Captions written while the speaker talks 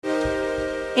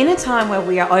In a time where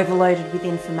we are overloaded with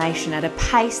information at a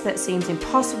pace that seems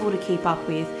impossible to keep up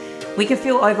with, we can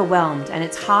feel overwhelmed and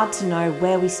it's hard to know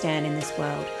where we stand in this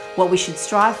world, what we should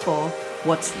strive for,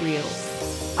 what's real.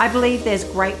 I believe there's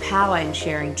great power in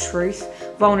sharing truth,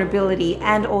 vulnerability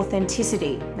and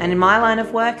authenticity. And in my line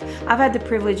of work, I've had the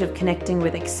privilege of connecting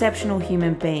with exceptional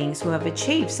human beings who have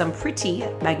achieved some pretty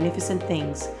magnificent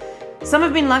things. Some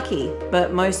have been lucky,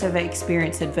 but most have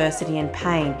experienced adversity and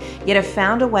pain, yet have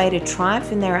found a way to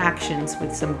triumph in their actions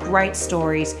with some great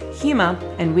stories, humour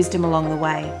and wisdom along the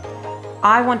way.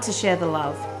 I want to share the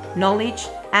love, knowledge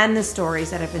and the stories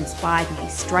that have inspired me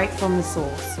straight from the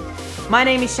source. My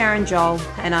name is Sharon Joel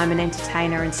and I'm an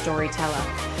entertainer and storyteller.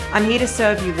 I'm here to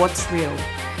serve you what's real,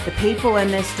 the people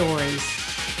and their stories.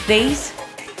 These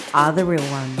are the real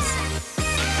ones.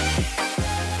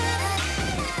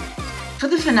 For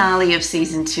the finale of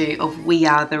Season 2 of We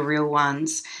Are the Real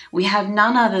Ones, we have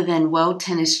none other than world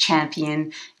tennis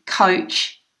champion,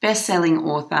 coach, best-selling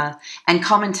author, and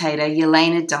commentator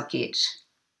Jelena Dokic.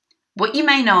 What you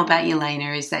may know about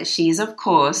Jelena is that she is, of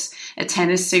course, a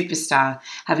tennis superstar,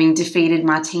 having defeated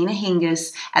Martina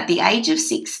Hingis at the age of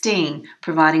 16,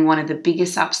 providing one of the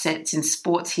biggest upsets in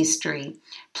sports history,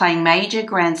 playing major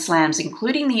Grand Slams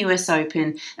including the US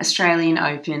Open, Australian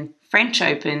Open, French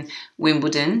Open,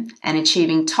 Wimbledon, and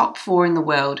achieving top 4 in the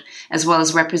world, as well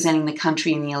as representing the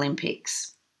country in the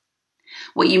Olympics.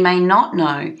 What you may not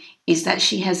know is that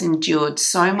she has endured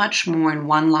so much more in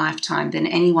one lifetime than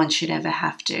anyone should ever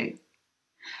have to.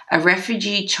 A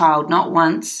refugee child not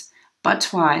once, but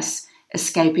twice,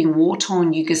 escaping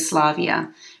war-torn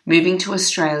Yugoslavia, moving to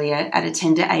Australia at a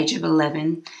tender age of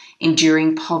 11,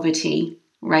 enduring poverty,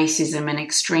 racism and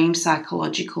extreme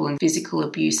psychological and physical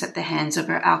abuse at the hands of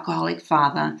her alcoholic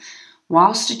father,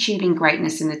 whilst achieving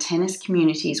greatness in the tennis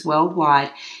communities worldwide,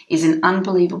 is an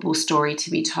unbelievable story to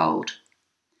be told.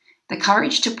 The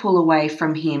courage to pull away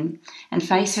from him and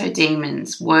face her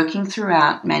demons, working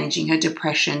throughout managing her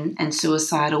depression and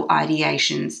suicidal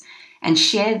ideations, and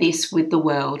share this with the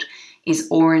world is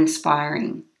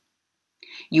awe-inspiring.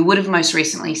 You would have most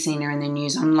recently seen her in the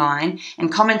news online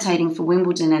and commentating for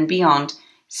Wimbledon and beyond,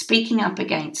 speaking up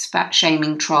against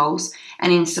fat-shaming trolls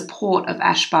and in support of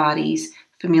Ash Barty's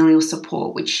familial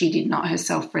support, which she did not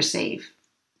herself receive.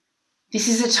 This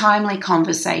is a timely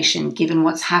conversation given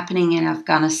what's happening in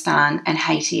Afghanistan and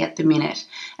Haiti at the minute,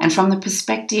 and from the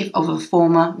perspective of a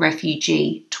former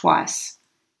refugee twice.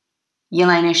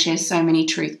 Jelena shares so many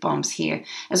truth bombs here,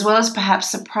 as well as perhaps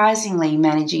surprisingly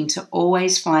managing to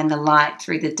always find the light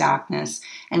through the darkness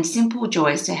and simple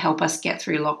joys to help us get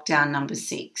through lockdown number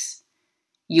 6.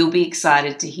 You'll be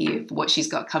excited to hear what she's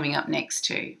got coming up next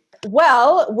too.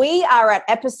 Well, we are at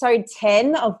episode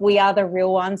 10 of We Are the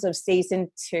Real Ones of season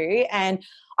 2, and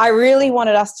I really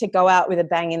wanted us to go out with a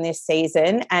bang in this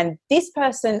season. And this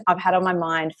person I've had on my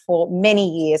mind for many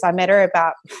years. I met her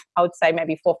about, I would say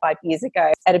maybe 4 or 5 years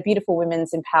ago at a beautiful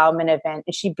women's empowerment event.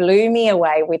 And she blew me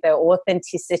away with her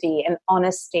authenticity and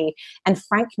honesty and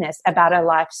frankness about her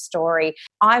life story.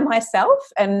 I myself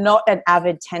am not an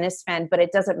avid tennis fan, but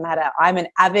it doesn't matter. I'm an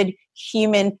avid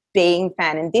human being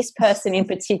fan. And this person in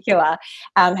particular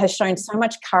has shown so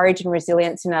much courage and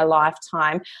resilience in her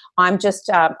lifetime. I'm just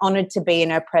honoured to be in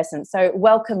her presence. So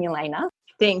welcome, Jelena.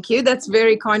 Thank you. That's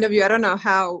very kind of you. I don't know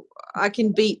how I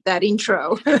can beat that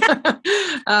intro.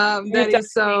 That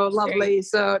is so lovely.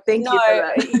 So thank you for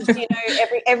that. You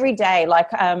know, every day, like,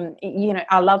 you know,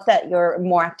 I love that you're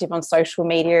more active on social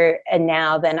media and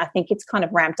now than I think it's kind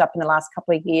of ramped up in the last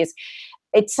couple of years.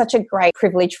 It's such a great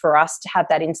privilege for us to have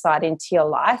that insight into your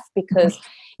life because,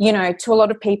 you know, to a lot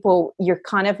of people, you're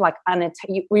kind of like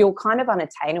you're kind of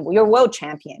unattainable. You're world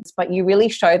champions, but you really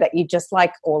show that you just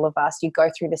like all of us. You go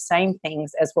through the same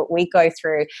things as what we go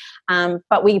through,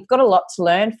 but we've got a lot to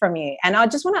learn from you. And I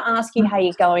just want to ask you how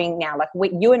you're going now. Like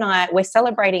you and I, we're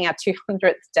celebrating our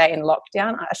 200th day in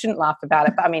lockdown. I shouldn't laugh about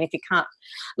it, but I mean, if you can't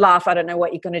laugh, I don't know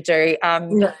what you're going to do.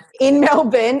 In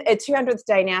Melbourne, a 200th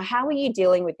day now, how are you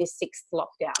dealing with this 6th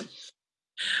lockdown?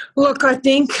 Look, I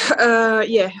think,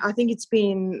 I think it's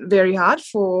been very hard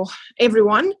for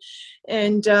everyone.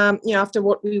 And, you know, after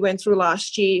what we went through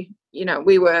last year, you know,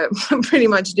 we were pretty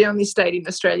much the only state in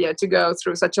Australia to go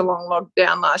through such a long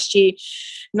lockdown last year.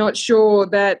 Not sure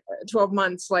that 12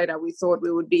 months later we thought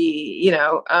we would be, you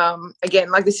know, again,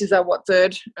 like this is our,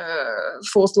 third,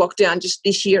 fourth lockdown just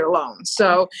this year alone.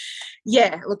 So,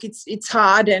 yeah, look, it's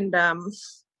hard and,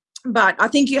 but I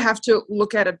think you have to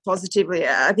look at it positively.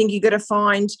 I think you got to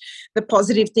find the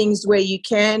positive things where you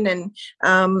can, and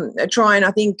try and,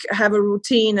 I think, have a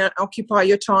routine and occupy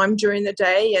your time during the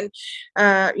day.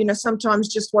 And sometimes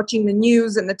just watching the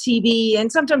news and the TV,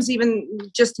 and sometimes even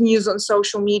just news on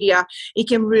social media, it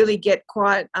can really get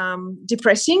quite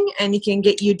depressing, and it can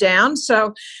get you down.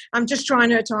 So I'm just trying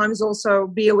to at times also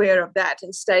be aware of that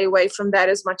and stay away from that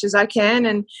as much as I can.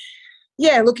 And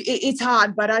yeah, look, it's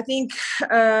hard, but I think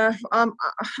I've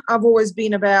always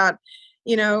been about,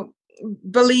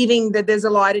 believing that there's a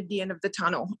light at the end of the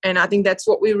tunnel. And I think that's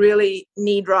what we really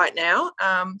need right now.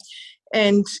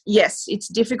 And yes, it's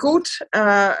difficult.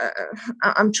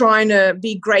 I'm trying to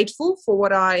be grateful for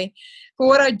what I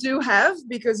do have,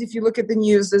 because if you look at the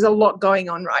news, there's a lot going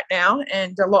on right now,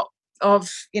 and a lot of,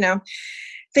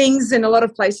 things in a lot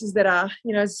of places that are,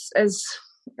 as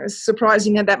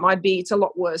surprising as that might be, it's a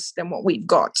lot worse than what we've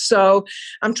got. So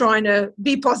I'm trying to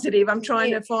be positive. I'm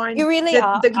trying to find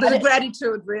the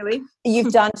gratitude, really.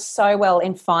 You've done so well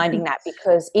in finding that,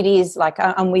 because it is like,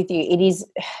 I'm with you, it is,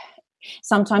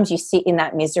 sometimes you sit in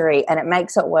that misery and it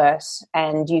makes it worse,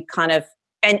 and you kind of,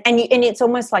 and it's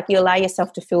almost like you allow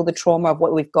yourself to feel the trauma of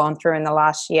what we've gone through in the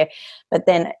last year. But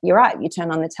then you're right, you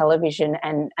turn on the television,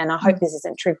 and I hope this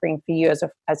isn't triggering for you as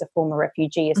a former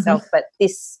refugee yourself, but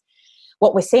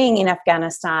what we're seeing in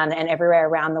Afghanistan and everywhere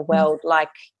around the world,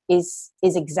 is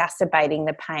exacerbating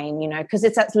the pain, because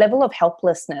it's that level of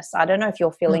helplessness. I don't know if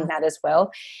you're feeling that as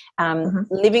well.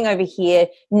 Living over here,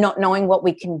 not knowing what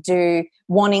we can do,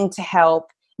 wanting to help,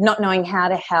 not knowing how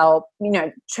to help,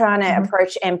 trying to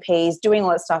approach MPs, doing all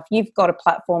that stuff. You've got a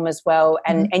platform as well,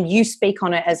 and you speak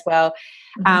on it as well.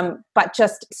 But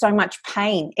just so much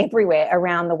pain everywhere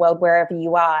around the world, wherever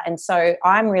you are. And so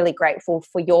I'm really grateful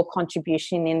for your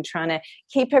contribution in trying to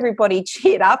keep everybody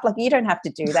cheered up. Like, you don't have to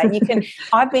do that. You can,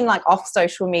 I've been off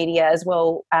social media as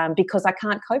well, because I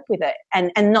can't cope with it,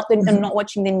 and not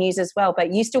watching the news as well.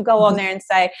 But you still go on there and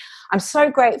say, I'm so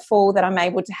grateful that I'm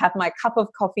able to have my cup of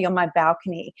coffee on my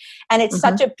balcony. And it's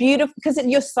such a beautiful, because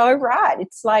you're so right.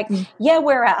 It's like, yeah,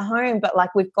 we're at home, but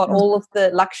we've got all of the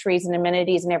luxuries and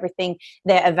amenities and everything.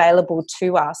 They're available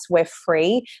to us. We're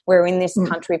free. We're in this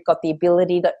country. We've got the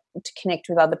ability to connect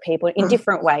with other people in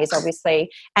different ways,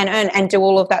 obviously, and earn and do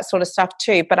all of that sort of stuff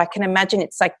too. But I can imagine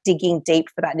it's like digging deep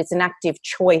for that. It's an active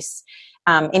choice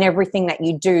in everything that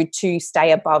you do to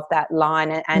stay above that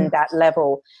line and that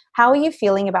level. How are you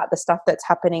feeling about the stuff that's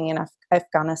happening in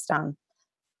Afghanistan?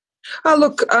 Oh,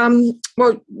 look,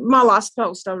 well, my last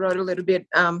post, I wrote a little bit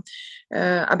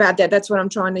about that. That's what I'm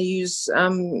trying to use,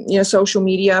 social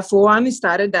media for. I only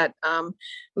started that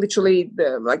literally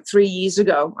 3 years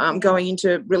ago, going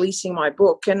into releasing my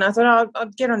book. And I thought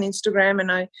I'd get on Instagram,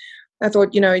 and I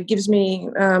thought, it gives me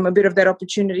a bit of that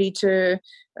opportunity to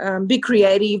be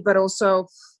creative, but also,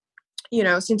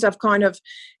 since I've kind of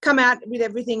come out with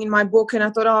everything in my book, and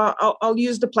I thought, I'll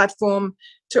use the platform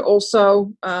to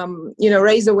also,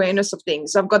 raise awareness of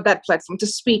things. I've got that platform to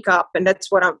speak up, and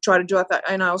that's what I try to do.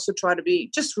 And I also try to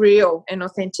be just real and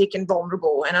authentic and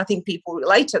vulnerable, and I think people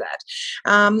relate to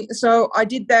that. So I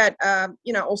did that,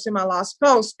 also in my last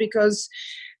post, because,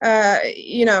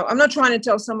 I'm not trying to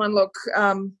tell someone, look,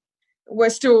 we're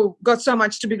still got so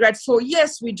much to be grateful for.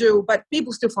 Yes, we do, but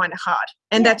people still find it hard,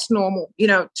 and that's normal.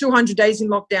 200 days in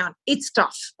lockdown, it's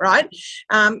tough, right?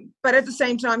 But at the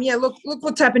same time, look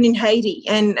what's happened in Haiti,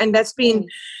 and that's been,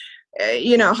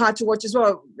 hard to watch as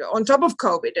well, on top of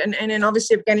COVID, and then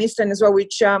obviously Afghanistan as well,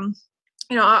 which,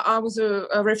 I was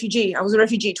a refugee. I was a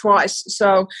refugee twice,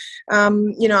 so I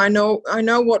know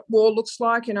what war looks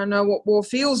like, and I know what war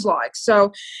feels like.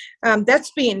 So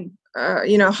that's been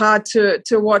hard to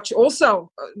watch.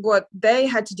 Also, what they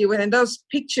had to deal with, and those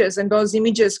pictures and those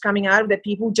images coming out of that,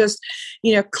 people just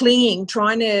clinging,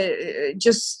 trying to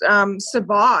just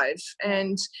survive,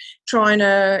 and trying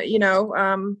to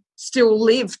still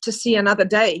live to see another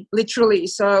day, literally.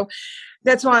 So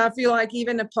that's why I feel like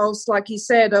even a post, like you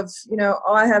said, of,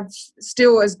 I have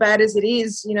still, as bad as it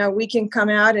is, we can come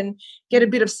out and get a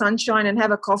bit of sunshine and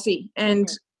have a coffee. And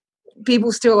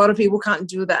a lot of people can't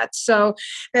do that. So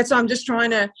that's why I'm just trying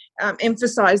to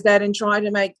emphasize that, and try to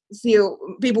make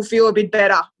people feel a bit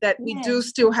better, that we do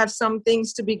still have some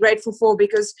things to be grateful for,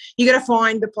 because you got to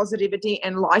find the positivity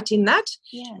and light in that.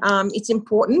 It's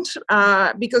important,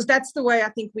 because that's the way I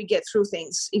think we get through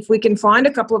things. If we can find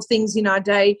a couple of things in our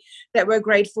day that we're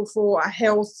grateful for, our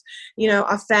health,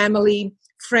 our family,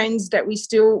 friends that we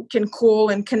still can call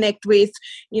and connect with,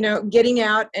 getting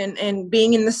out and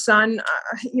being in the sun,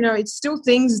 it's still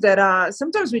things that are,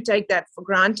 sometimes we take that for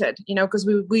granted, because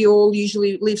we all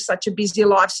usually live such a busy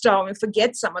lifestyle and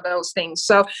forget some of those things.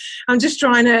 So I'm just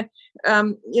trying to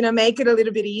make it a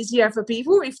little bit easier for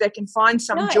people if they can find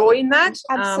some joy in that.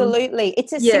 Absolutely.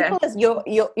 It's as simple as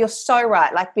you're so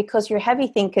right. Like, because you're heavy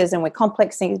thinkers and we're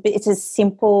complex thinkers, but it's as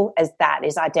simple as that,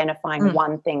 is identifying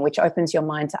one thing which opens your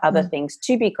mind to other things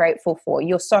to be grateful for.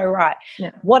 You're so right.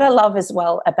 Yeah. What I love as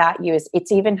well about you is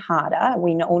it's even harder.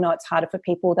 We all know it's harder for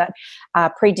people that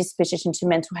are predisposition to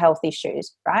mental health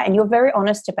issues, right? And you're very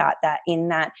honest about that, in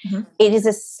that it is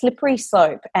a slippery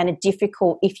slope and a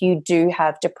difficult, if you do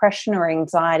have depression or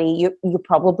anxiety, you're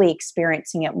probably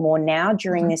experiencing it more now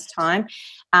during this time.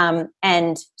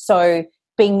 And so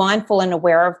being mindful and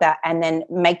aware of that, and then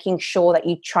making sure that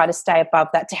you try to stay above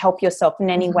that to help yourself in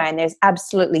any way. And there's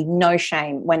absolutely no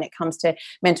shame when it comes to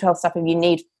mental health stuff. If you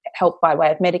need help by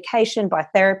way of medication, by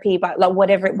therapy, by like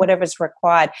whatever's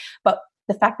required. But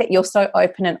the fact that you're so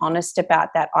open and honest about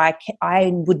that, I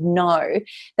would know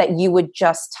that you would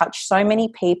just touch so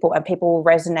many people, and people will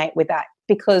resonate with that.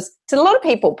 Because to a lot of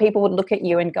people would look at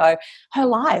you and go, her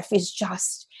life is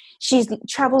just, she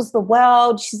travels the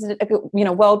world. She's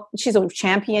she's a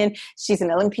champion. She's an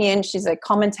Olympian. She's a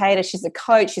commentator. She's a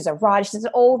coach. She's a writer. She's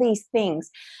all these things.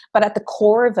 But at the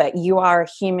core of it, you are a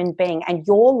human being, and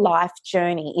your life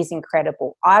journey is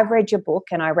incredible. I've read your book,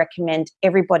 and I recommend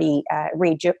everybody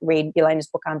read Yelena's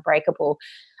book, Unbreakable.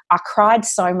 I cried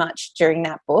so much during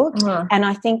that book. And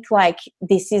I think, like,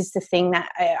 this is the thing that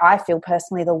I feel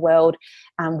personally the world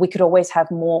we could always have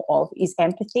more of, is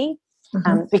empathy.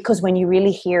 Because when you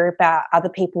really hear about other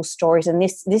people's stories, and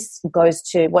this goes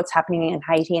to what's happening in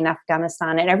Haiti and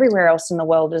Afghanistan and everywhere else in the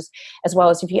world, as well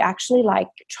as if you actually like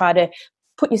try to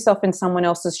put yourself in someone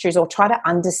else's shoes or try to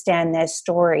understand their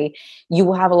story, you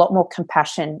will have a lot more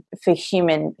compassion for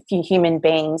human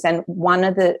beings. And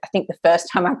I think the first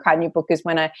time I cried in your book is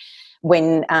when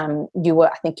you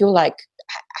were like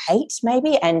 8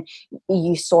 maybe, and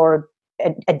you saw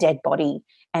a dead body.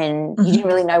 And you didn't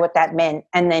really know what that meant.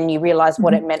 And then you realized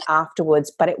what it meant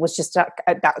afterwards, but it was just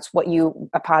that's what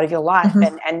a part of your life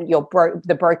and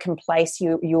the broken place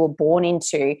you were born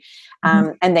into.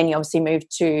 And then you obviously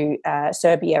moved to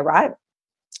Serbia, right?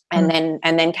 And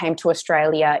then came to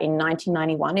Australia in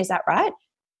 1991. Is that right?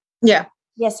 Yeah.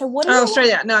 Yeah. So what?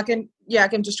 Australia. No, I came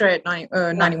to Australia at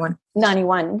 91.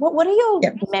 91. What are your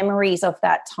memories of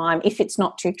that time, if it's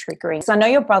not too triggering? So I know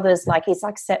your brother's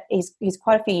he's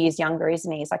quite a few years younger, isn't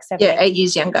he? He's like 8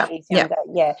 years younger.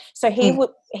 Yeah. So he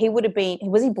would have been.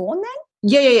 Was he born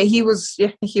then? Yeah. He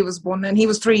was born then. He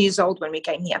was 3 years old when we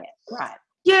came here. Yeah, right.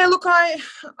 Yeah. Look, I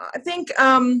think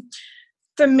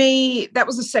for me that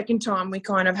was the second time we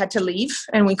kind of had to leave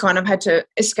and we kind of had to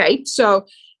escape. So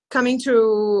coming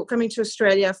to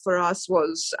Australia for us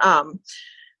was,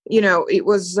 it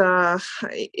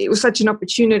was such an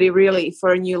opportunity really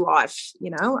for a new life,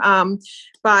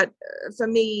 but for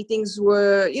me things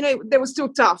were, they were still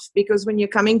tough, because when you're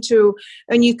coming to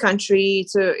a new country,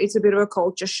 it's a bit of a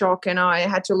culture shock, and I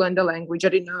had to learn the language. I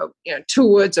didn't know, 2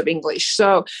 words of English.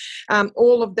 So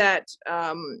all of that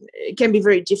can be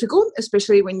very difficult,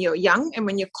 especially when you're young and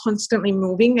when you're constantly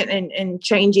moving and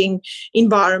changing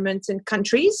environments and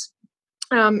countries,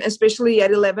 especially at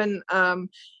 11.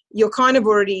 You're kind of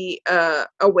already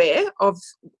aware of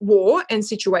war and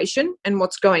situation and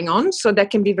what's going on. So that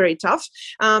can be very tough.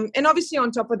 And obviously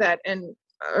on top of that, and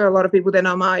a lot of people that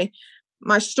know my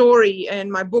story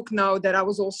and my book know that I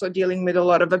was also dealing with a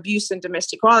lot of abuse and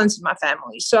domestic violence in my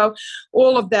family. So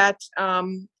all of that,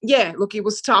 it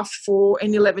was tough for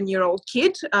an 11-year-old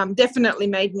kid. Definitely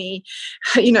made me,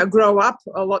 grow up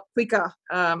a lot quicker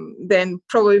than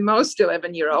probably most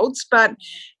 11-year-olds. But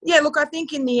I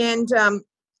think in the end,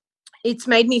 it's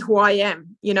made me who I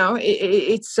am.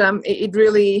 It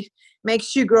really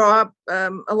makes you grow up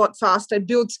a lot faster. It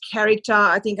builds character.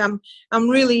 I think I'm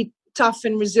really tough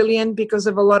and resilient because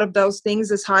of a lot of those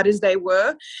things, as hard as they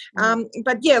were.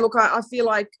 I feel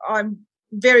like I'm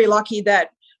very lucky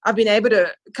that I've been able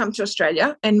to come to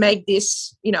Australia and make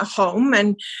this, home.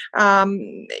 And,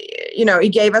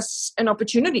 it gave us an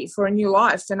opportunity for a new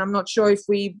life. And I'm not sure if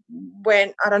we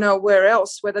went, I don't know where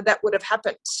else, whether that would have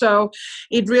happened. So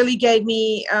it really gave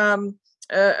me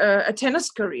a tennis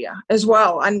career as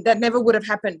well, and that never would have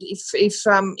happened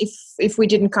if we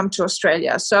didn't come to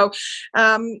Australia. So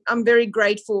I'm very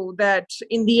grateful that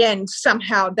in the end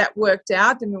somehow that worked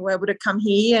out and we were able to come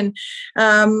here, and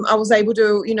I was able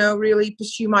to really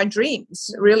pursue my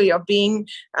dreams really of being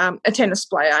a tennis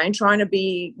player and trying to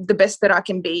be the best that I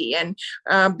can be, and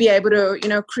be able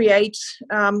to create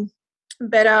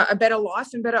a better life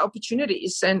and better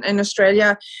opportunities, and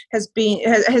Australia has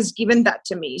given that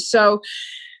to me. So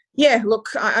Yeah, look,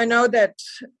 I know that,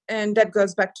 and that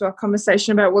goes back to our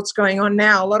conversation about what's going on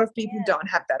now. A lot of people don't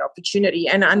have that opportunity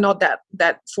and are not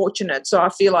that fortunate. So I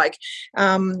feel like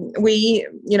we,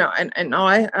 and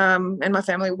I and my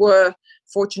family were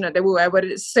fortunate that we were able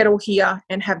to settle here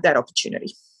and have that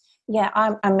opportunity. Yeah,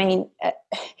 I mean,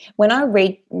 when I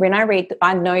read,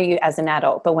 I know you as an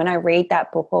adult, but when I read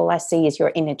that book, all I see is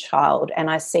your inner child, and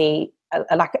I see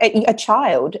a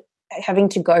child having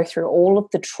to go through all of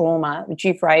the trauma which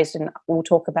you've raised, and we'll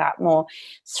talk about more,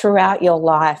 throughout your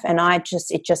life. And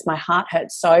my heart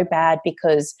hurts so bad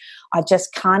because I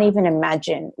just can't even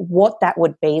imagine what that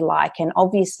would be like. And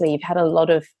obviously you've had a lot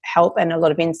of help and a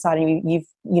lot of insight, and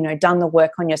you've done the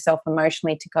work on yourself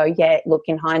emotionally to go, yeah, look,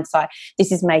 in hindsight, this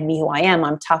has made me who I am.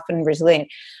 I'm tough and resilient.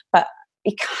 But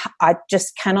I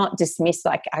just cannot dismiss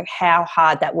how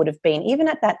hard that would have been, even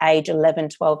at that age, 11,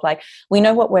 12. Like, we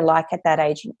know what we're like at that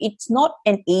age. It's not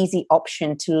an easy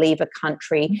option to leave a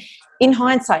country. In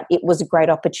hindsight, it was a great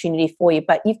opportunity for you,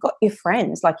 but you've got your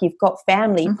friends, like you've got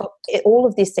family, you've got all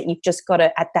of this that you've just got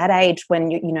to, at that age when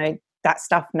you that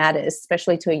stuff matters,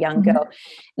 especially to a young girl,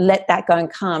 let that go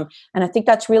and come. And I think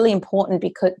that's really important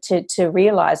because to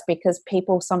realize, because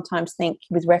people sometimes think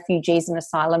with refugees and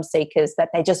asylum seekers that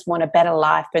they just want a better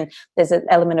life and there's an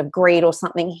element of greed or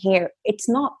something here. It's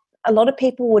not. A lot of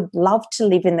people would love to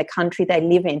live in the country they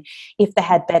live in if they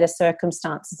had better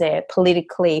circumstances there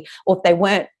politically, or if they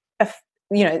weren't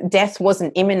death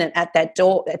wasn't imminent at their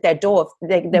door.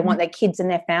 They want their kids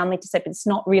and their family to stay, but it's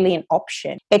not really an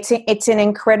option. It's an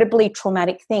incredibly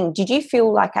traumatic thing. Did you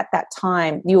feel like at that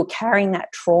time you were carrying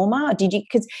that trauma? Did you?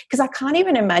 Because I can't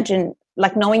even imagine,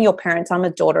 like, knowing your parents. I'm a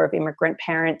daughter of immigrant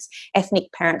parents,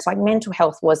 ethnic parents. Like, mental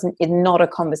health wasn't not a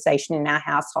conversation in our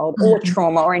household, or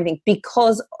trauma or anything,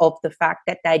 because of the fact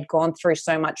that they'd gone through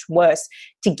so much worse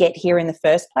to get here in the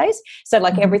first place. So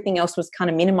like everything else was kind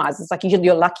of minimized. It's like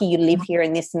you're lucky you live here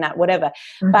and this and that, whatever.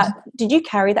 But did you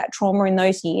carry that trauma in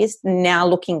those years, now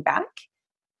looking back?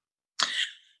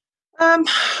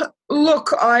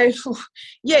 Look,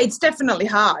 it's definitely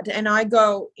hard. And I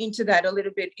go into that a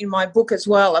little bit in my book as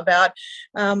well about,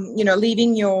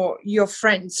 leaving your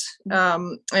friends,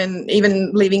 and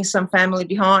even leaving some family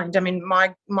behind. I mean,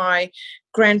 my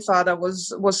grandfather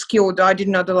was killed. I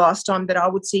didn't know the last time that I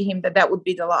would see him, that would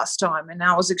be the last time. And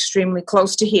I was extremely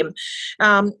close to him.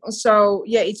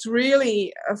 It's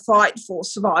really a fight for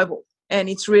survival. And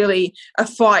it's really a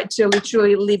fight to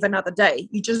literally live another day.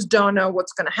 You just don't know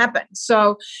what's going to happen.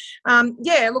 So,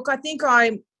 look, I think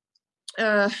I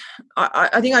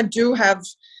think I do have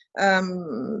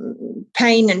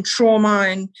pain and trauma,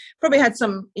 and probably had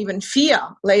some even fear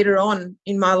later on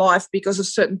in my life because of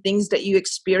certain things that you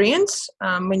experience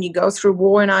when you go through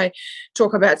war. And I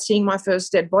talk about seeing my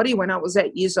first dead body when I was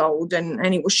 8 years old, and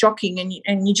it was shocking.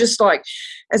 And you just, like,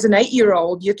 as an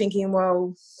 8-year-old, you're thinking,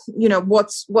 well,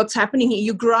 what's happening here?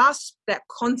 You grasp that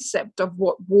concept of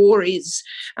what war is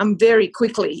very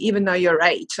quickly, even though you're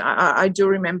 8. I do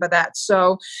remember that.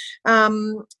 So,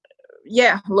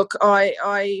 look,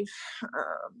 I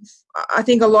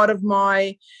think a lot of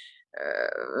my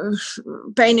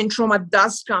pain and trauma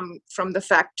does come from the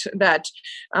fact that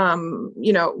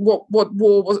what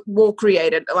war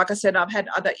created. Like I said, I've had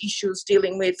other issues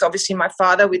dealing with, obviously, my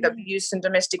father with abuse and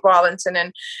domestic violence, and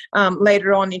then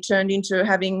later on it turned into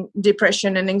having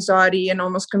depression and anxiety and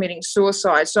almost committing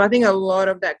suicide. So I think a lot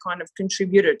of that kind of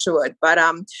contributed to it. But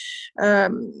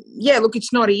look,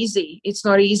 it's not easy. It's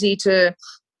not easy to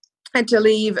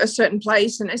leave a certain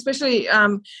place, and especially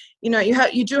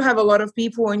you do have a lot of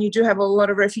people, and you do have a lot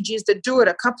of refugees that do it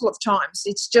a couple of times.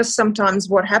 It's just sometimes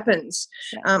what happens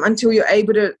until you're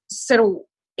able to settle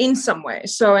in somewhere.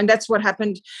 So, and that's what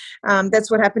happened.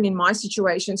 That's what happened in my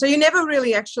situation. So you never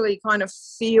really actually kind of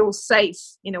feel safe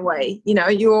in a way.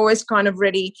 You're always kind of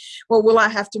ready. Well, will I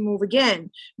have to move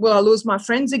again? Will I lose my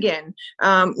friends again?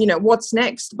 What's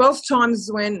next? Both times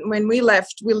when we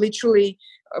left, we literally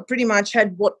pretty much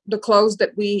had the clothes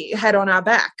that we had on our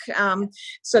back.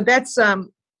 So that's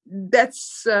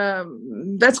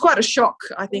quite a shock,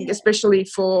 I think, especially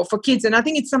for kids. And I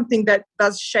think it's something that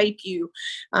does shape you,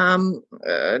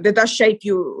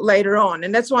 later on.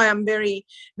 And that's why I'm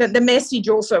the message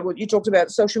also, what you talked about,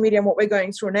 social media and what we're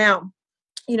going through now.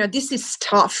 This is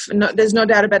tough. There's no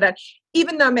doubt about that.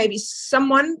 Even though maybe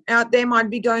someone out there might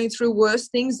be going through worse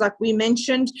things, like we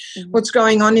mentioned, what's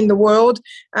going on in the world,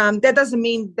 that doesn't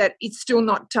mean that it's still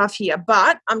not tough here.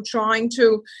 But I'm trying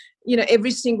to,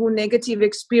 every single negative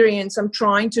experience, I'm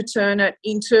trying to turn it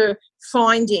into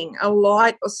finding a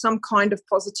light or some kind of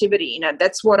positivity.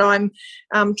 That's what I'm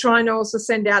trying to also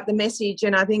send out the message.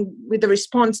 And I think with the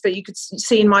response that you could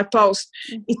see in my post,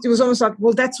 it was almost like,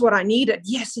 well, that's what I needed.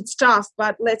 Yes, it's tough,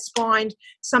 but let's find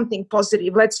something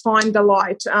positive. Let's find the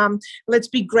light. Let's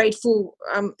be grateful,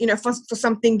 for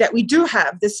something that we do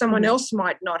have that someone else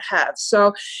might not have.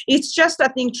 So it's just, I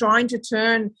think, trying to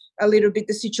turn a little bit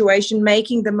the situation,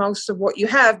 making the most of what you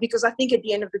have, because I think at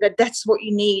the end of the day, that's what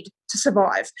you need to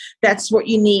survive. That's what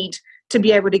you need to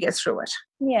be able to get through it.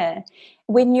 Yeah.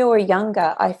 When you were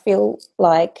younger, I feel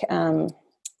like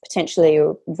potentially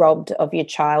you're robbed of your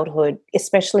childhood,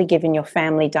 especially given your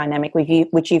family dynamic,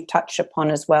 which you've touched upon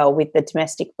as well, with the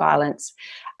domestic violence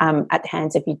at the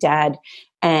hands of your dad,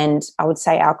 and I would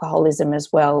say alcoholism as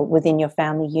well within your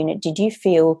family unit. Did you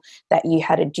feel that you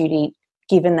had a duty,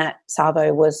 given that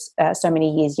Savo was so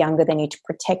many years younger than you, to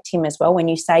protect him as well? When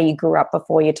you say you grew up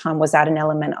before your time, was that an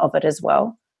element of it as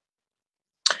well?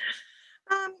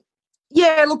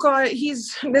 Yeah, look,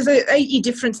 there's an 8-year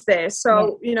difference there.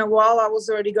 So, while I was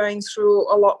already going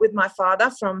through a lot with my father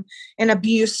from an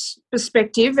abuse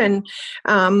perspective, and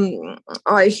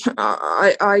I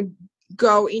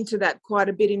go into that quite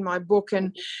a bit in my book,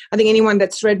 and I think anyone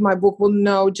that's read my book will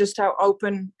know just how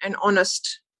open and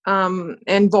honest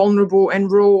and vulnerable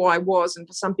and raw I was. And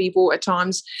for some people at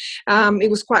times it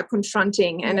was quite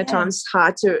confronting and at times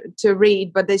hard to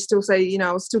read, but they still say,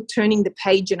 I was still turning the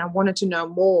page and I wanted to know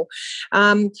more.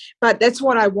 But that's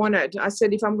what I wanted. I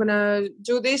said, if I'm going to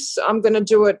do this, I'm going to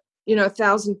do it,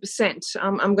 1,000%.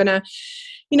 I'm going to,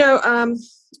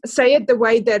 say it the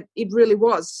way that it really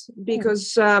was,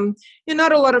 because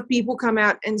not a lot of people come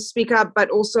out and speak up, but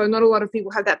also not a lot of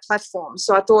people have that platform.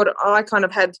 So I thought I kind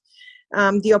of had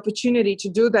the opportunity to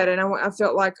do that, and I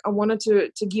felt like I wanted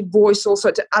to give voice also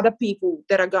to other people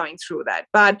that are going through that.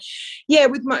 But I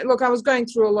was going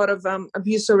through a lot of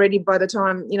abuse already by the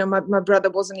time my brother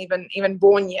wasn't even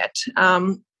born yet.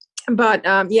 I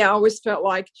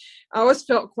always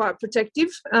felt quite protective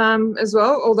as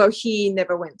well, although he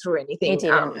never went through anything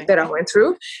that I went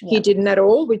through. Yeah. He didn't at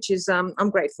all, which is I'm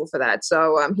grateful for that.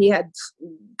 So he had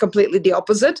completely the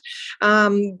opposite.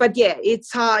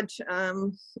 It's hard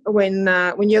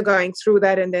when you're going through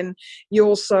that, and then you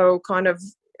also kind of,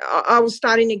 I was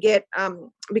starting to get,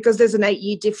 because there's an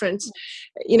 8-year difference,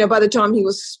 by the time he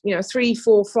was, 3,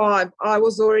 4, 5, I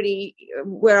was already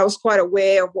where I was quite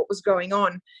aware of what was going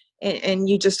on. And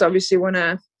you just obviously want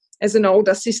to, as an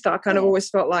older sister, I kind of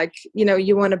always felt like,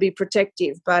 you want to be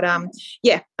protective. But, I'm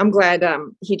glad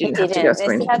he didn't have to go through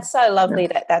anything. That's so lovely.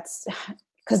 That's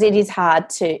because it is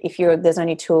hard to, if there's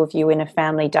only 2 of you in a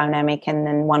family dynamic and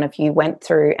then one of you went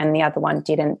through and the other one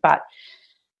didn't, but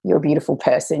you're a beautiful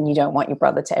person. You don't want your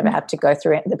brother to ever have to go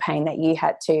through the pain that you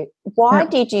had to. Why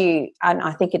did you, and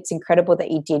I think it's incredible that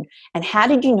you did, and how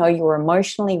did you know you were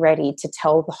emotionally ready to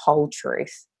tell the whole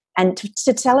truth and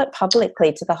to tell it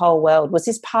publicly to the whole world? Was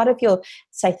this part of your,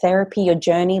 say, therapy, your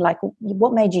journey? Like,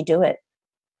 what made you do it?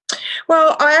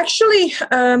 Well, I actually,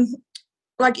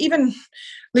 even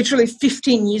literally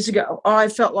 15 years ago, I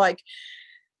felt like,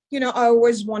 I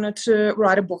always wanted to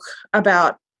write a book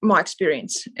about my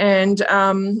experience. And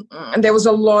there was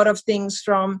a lot of things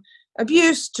from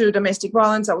abuse to domestic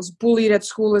violence. I was bullied at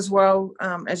school as well,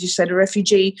 as you said, a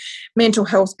refugee, mental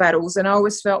health battles. And I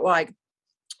always felt like,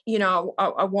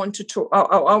 I want to talk.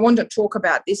 I want to talk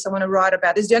about this. I want to write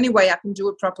about this. The only way I can do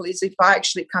it properly is if I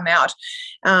actually come out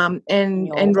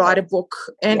and write a book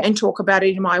and talk about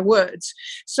it in my words.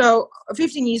 So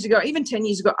 15 years ago, even 10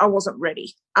 years ago, I wasn't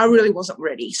ready. I really wasn't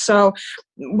ready. So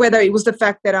whether it was the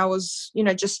fact that I was,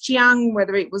 just young,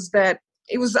 whether it was that,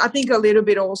 it was, I think, a little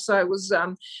bit also, it was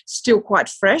still quite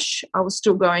fresh. I was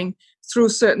still going through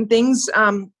certain things.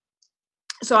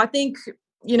 So I think,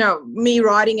 me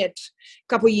writing it a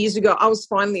couple of years ago, I was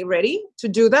finally ready to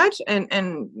do that. And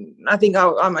I think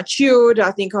I matured. I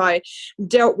think I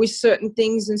dealt with certain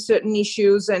things and certain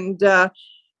issues. And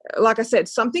like I said,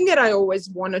 something that I always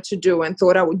wanted to do and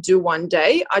thought I would do one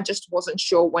day. I just wasn't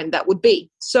sure when that would be.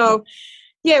 So,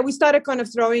 we started kind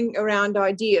of throwing around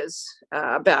ideas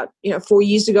about, 4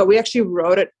 years ago. We actually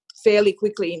wrote it fairly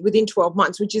quickly within 12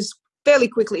 months, which is fairly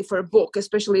quickly for a book,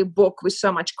 especially a book with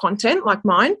so much content like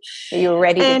mine. So you're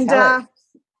ready to tell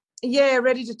it.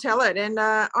 Ready to tell it. And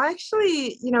I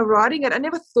actually, writing it, I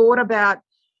never thought about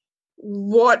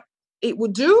what it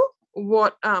would do,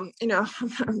 what,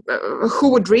 who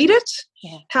would read it,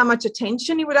 how much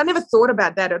attention it would. I never thought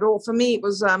about that at all. For me, it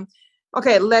was, I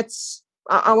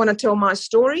want to tell my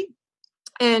story.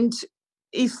 And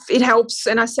if it helps,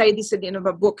 and I say this at the end of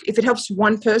a book, if it helps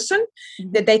one person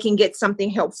that they can get something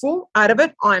helpful out of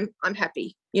it, I'm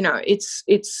happy.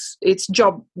 it's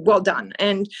job well done.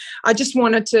 And I just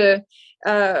wanted to.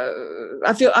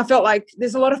 I felt like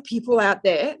there's a lot of people out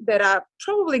there that are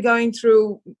probably going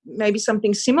through maybe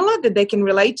something similar that they can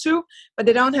relate to, but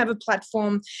they don't have a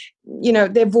platform.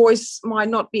 Their voice might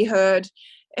not be heard.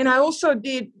 And I also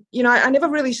did, I never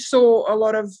really saw a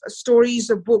lot of stories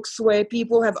or books where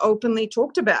people have openly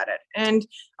talked about it. And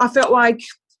I felt like,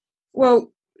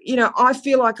 well, I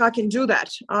feel like I can do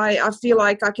that. I feel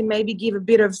like I can maybe give a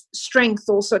bit of strength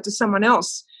also to someone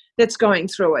else that's going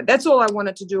through it. That's all I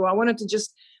wanted to do. I wanted to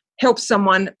just help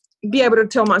someone be able to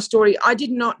tell my story. I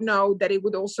did not know that it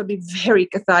would also be very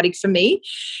cathartic for me.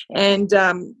 And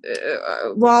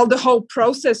while the whole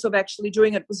process of actually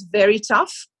doing it was very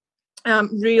tough,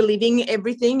 reliving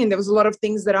everything, and there was a lot of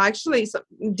things that I actually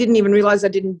didn't even realize I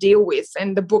didn't deal with,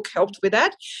 and the book helped with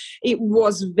that. It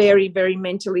was very, very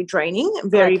mentally draining,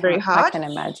 very hard. I can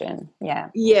imagine.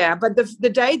 Yeah, but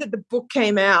the day that the book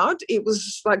came out, it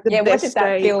was like the best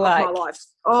day of my life.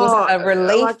 Was it a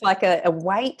relief, like a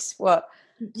weight? What?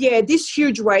 Yeah, this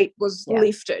huge weight was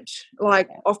lifted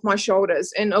off my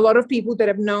shoulders. And a lot of people that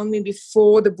have known me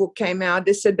before the book came out,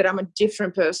 they said that I'm a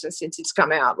different person since it's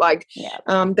come out.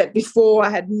 That before I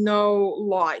had no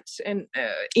light and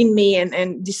in me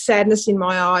and this sadness in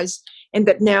my eyes, and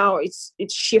that now it's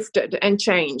shifted and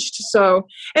changed. So,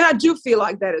 and I do feel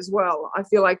like that as well. I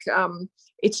feel like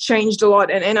it's changed a lot,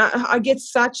 and I get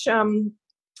such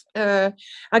I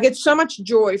get so much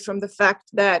joy from the fact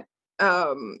that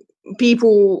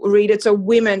people read it. So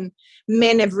women,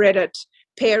 men have read it,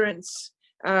 parents,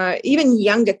 even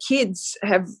younger kids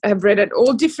have read it,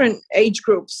 all different age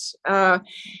groups. And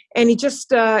it just,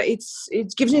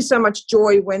 it gives me so much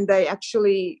joy when they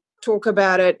actually talk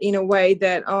about it in a way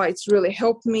that, it's really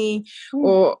helped me,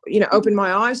 or, open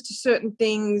my eyes to certain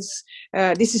things.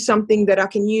 This is something that I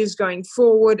can use going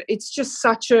forward. It's just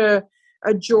such a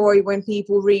joy when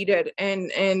people read it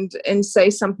and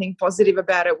say something positive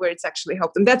about it where it's actually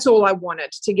helped them. That's all I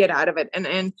wanted to get out of it.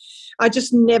 And I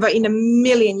just never in a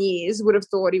million years would have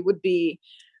thought it would be,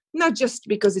 not just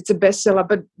because it's a bestseller,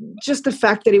 but just the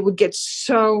fact that it would get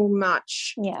so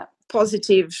much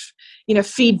positive,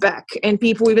 feedback, and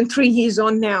people, even 3 years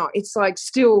on now, it's like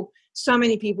still so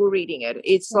many people reading it.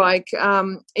 It's like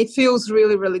it feels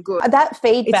really, really good. That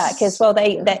feedback as well,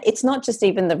 that it's not just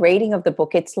even the reading of the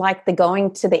book, it's like the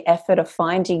going to the effort of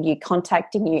finding you,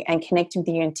 contacting you and connecting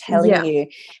with you and telling you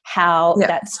how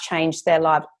that's changed their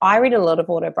life. I read a lot of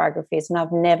autobiographies and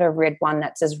I've never read one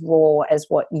that's as raw as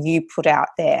what you put out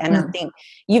there. And I think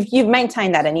you've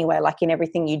maintained that anyway, like in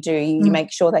everything you do, you make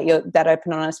sure that you're that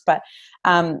open and honest. But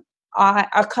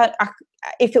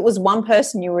if it was one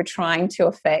person you were trying to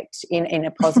affect in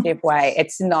a positive way,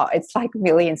 it's not. It's like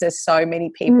millions. There's so many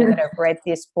people that have read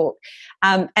this book,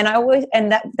 and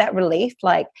that relief.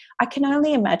 Like I can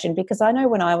only imagine, because I know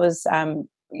when I was,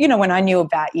 when I knew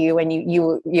about you and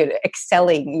you were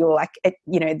excelling, you were like,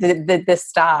 the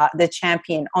star, the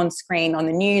champion on screen, on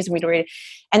the news,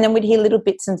 and then we'd hear little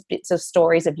bits of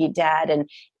stories of your dad and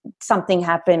something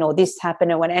happened or this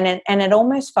happened and it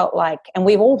almost felt like, and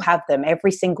we all have them,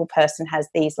 every single person has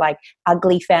these like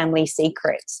ugly family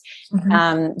secrets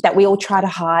that we all try to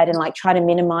hide and like try to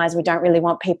minimize. We don't really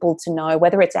want people to know,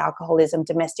 whether it's alcoholism,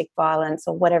 domestic violence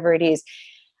or whatever it is.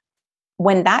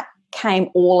 When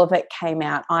all of it came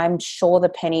out, I'm sure the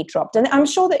penny dropped. And I'm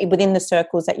sure that within the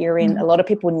circles that you're in, a lot of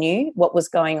people knew what was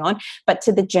going on. But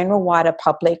to the general wider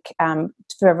public,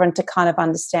 for everyone to kind of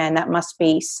understand, that must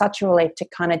be such a relief to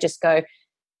kind of just go,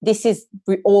 this is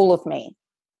all of me.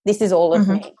 This is all of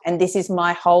me. And this is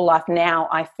my whole life. Now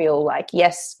I feel like,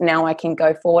 yes, now I can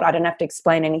go forward. I don't have to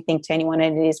explain anything to anyone,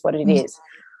 and it is what it is.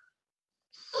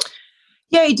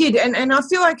 Yeah, he did. And I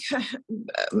feel like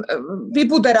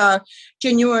people that are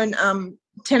genuine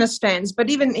tennis fans, but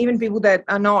even people that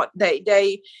are not,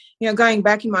 they going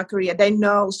back in my career, they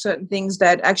know certain things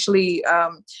that actually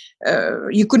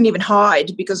you couldn't even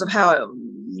hide because of how,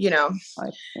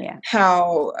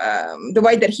 how the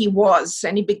way that he was,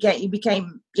 and he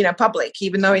became public,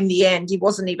 even though in the end he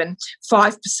wasn't even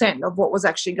 5% of what was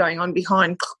actually going on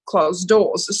behind closed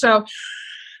doors. So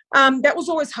that was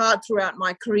always hard throughout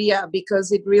my career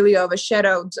because it really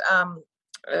overshadowed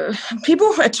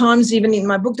people at times. Even in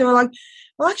my book, they were like,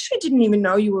 well, I actually didn't even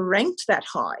know you were ranked that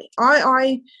high.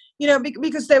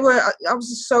 Because I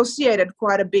was associated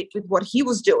quite a bit with what he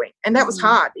was doing, and that was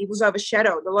hard. It was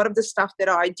overshadowed. A lot of the stuff that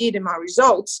I did in my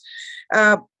results,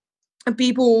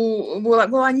 people were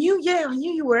like, well, I knew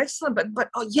you were excellent, but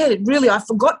oh yeah, really, I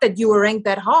forgot that you were ranked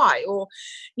that high, or,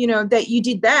 that you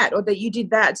did that, or that you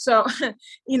did that. So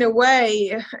in a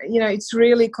way, it's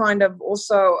really kind of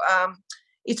also,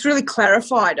 it's really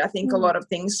clarified, I think, a lot of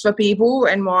things for people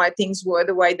and why things were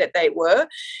the way that they were.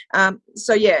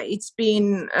 So, yeah, it's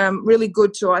been really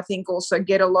good to, I think, also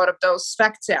get a lot of those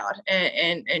facts out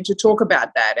and to talk about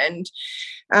that. And,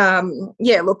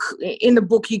 look, in the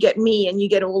book you get me and you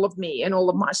get all of me and all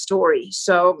of my story.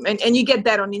 So, and you get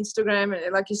that on Instagram.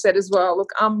 And like you said as well,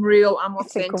 look, I'm real, I'm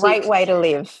authentic. It's a great way to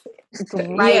live.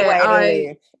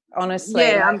 Live, honestly.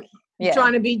 Yeah, I'm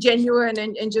trying to be genuine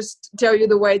and just tell you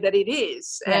the way that it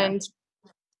is. Yeah. And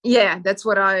yeah, that's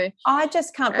what I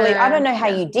just can't believe. I don't know how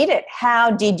you did it.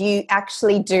 How did you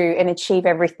actually do and achieve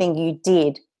everything you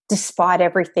did despite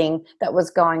everything that was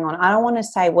going on? I don't want to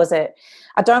say was it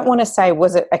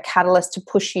a catalyst to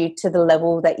push you to the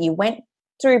level that you went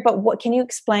through, but what can you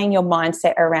explain your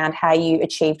mindset around how you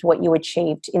achieved what you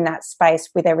achieved in that space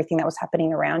with everything that was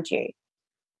happening around you?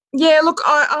 Yeah, look,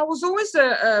 I was always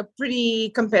a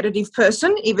pretty competitive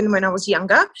person, even when I was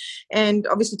younger. And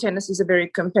obviously tennis is a very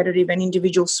competitive and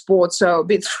individual sport. So a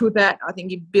bit through that, I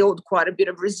think you build quite a bit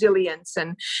of resilience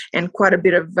and quite a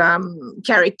bit of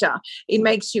character. It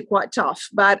makes you quite tough.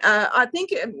 But I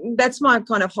think that's my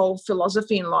kind of whole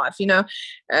philosophy in life,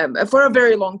 for a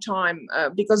very long time,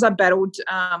 because I battled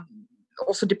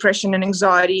also depression and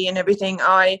anxiety and everything.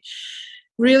 I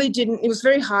really it was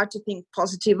very hard to think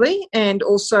positively. And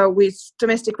also with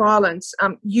domestic violence,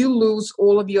 you lose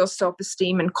all of your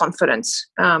self-esteem and confidence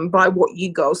by what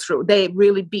you go through. They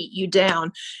really beat you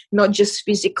down, not just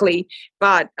physically,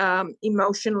 but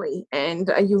emotionally. And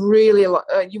you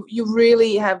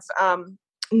really have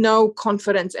no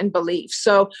confidence and belief.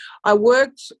 So I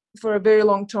worked for a very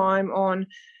long time on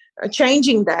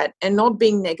changing that and not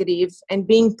being negative and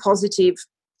being positive,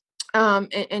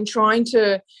 and trying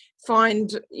to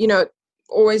find,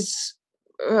 always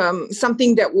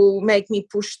something that will make me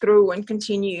push through and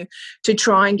continue to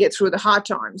try and get through the hard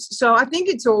times. So I think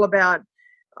it's all about,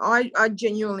 I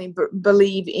genuinely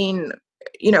believe in,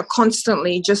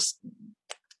 constantly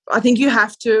I think you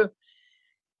have to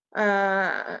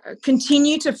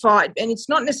continue to fight. And it's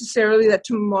not necessarily that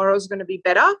tomorrow's going to be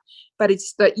better, but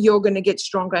it's that you're going to get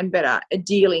stronger and better at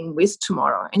dealing with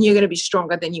tomorrow, and you're going to be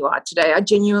stronger than you are today. I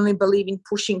genuinely believe in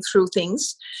pushing through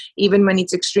things, even when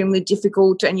it's extremely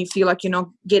difficult and you feel like you're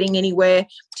not getting anywhere.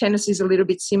 Tennis is a little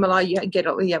bit similar. You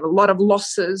have a lot of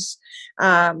losses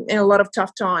and a lot of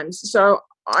tough times. So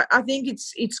I think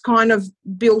it's kind of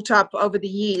built up over the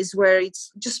years, where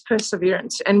it's just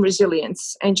perseverance and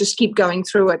resilience and just keep going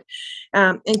through it,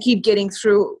 and keep getting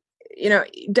through,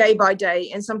 day by day.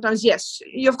 And sometimes, yes,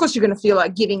 of course you're going to feel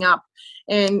like giving up,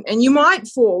 and you might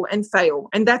fall and fail,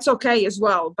 and that's okay as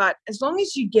well. But as long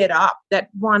as you get up that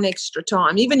one extra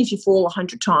time, even if you fall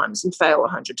 100 times and fail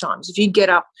 100 times, if you get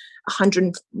up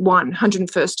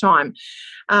 101st time,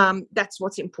 that's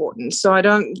what's important.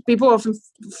 So people often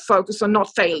focus on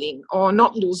not failing or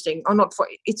not losing or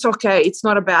it's okay. It's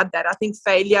not about that. I think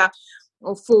failure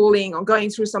or falling or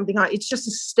going through something hard, it's just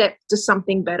a step to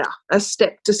something better, a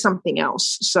step to something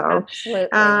else. So,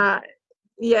 I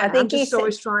think I'm just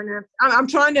always trying to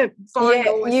find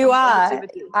always you are.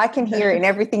 positivity. I can hear it in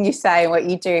everything you say and what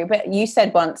you do. But you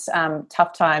said once,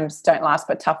 tough times don't last,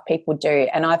 but tough people do.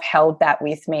 And I've held that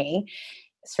with me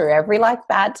through every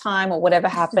bad time or whatever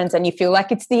happens, and you feel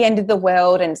like it's the end of the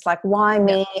world, and it's like, why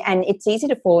me? And it's easy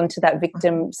to fall into that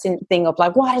victim thing of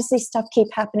why does this stuff keep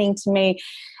happening to me?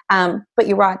 But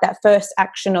you're right, that first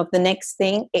action of the next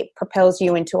thing, it propels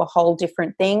you into a whole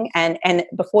different thing. And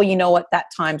before you know it, that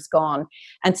time's gone.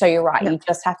 And so you're right, you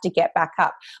just have to get back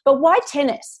up. But why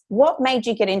tennis? What made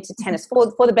you get into tennis?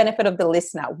 For the benefit of the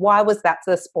listener, why was that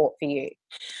the sport for you?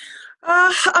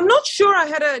 I'm not sure I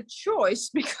had a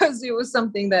choice, because it was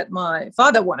something that my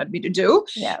father wanted me to do.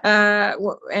 Yeah.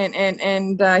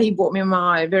 And he bought me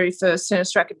my very first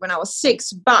tennis racket when I was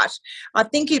 6. But I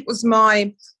think it was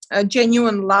my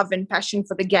genuine love and passion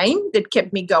for the game that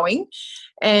kept me going.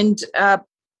 And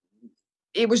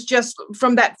it was just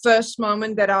from that first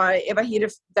moment that I ever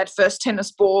hit that first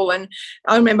tennis ball. And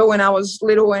I remember when I was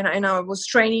little and I was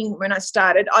training when I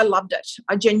started, I loved it.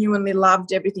 I genuinely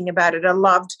loved everything about it. I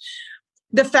loved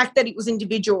the fact that it was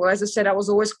individual. As I said, I was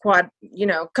always quite,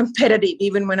 competitive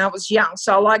even when I was young.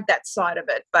 So I like that side of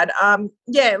it. But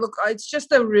look, it's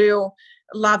just a real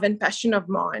love and passion of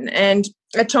mine. And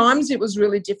at times it was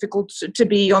really difficult to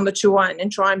be on the tour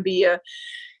and try and be a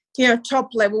top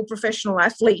level professional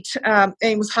athlete. And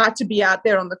it was hard to be out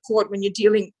there on the court when you're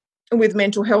dealing with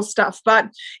mental health stuff, but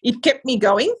it kept me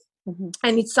going. Mm-hmm.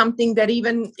 And it's something that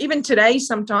even today,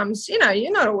 sometimes,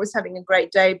 you're not always having a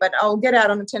great day, but I'll get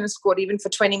out on the tennis court even for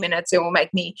 20 minutes. It will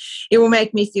make me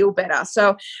feel better.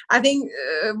 So I think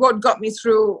what got me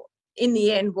through in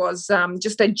the end was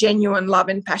just a genuine love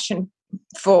and passion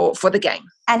for the game.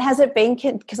 And has it been,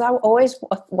 because I always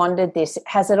wondered this,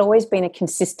 has it always been a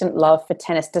consistent love for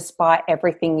tennis despite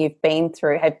everything you've been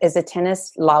through? Has the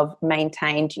tennis love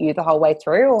maintained you the whole way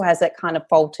through, or has it kind of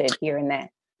faltered here and there?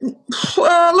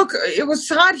 Well, look, it was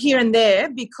hard here and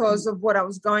there because of what I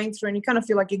was going through, and you kind of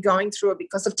feel like you're going through it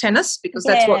because of tennis, because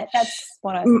that's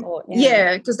what I thought.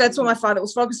 Yeah, because that's what my father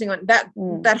was focusing on,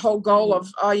 that whole goal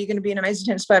of, oh, you're going to be an amazing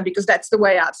tennis player because that's the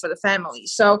way out for the family.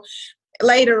 So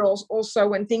later also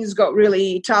when things got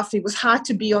really tough, it was hard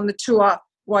to be on the tour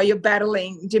while you're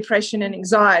battling depression and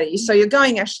anxiety. So you're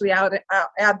going actually out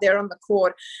there on the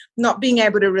court, not being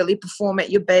able to really perform at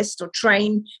your best or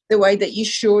train the way that you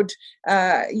should.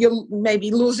 You're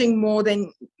maybe losing more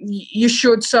than you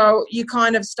should. So you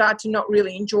kind of start to not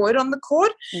really enjoy it on the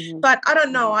court. Mm-hmm. But I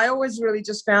don't know. I always really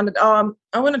just found it, I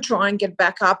want to try and get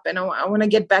back up, and I want to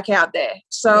get back out there.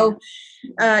 So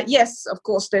yes, of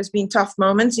course, there's been tough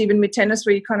moments, even with tennis,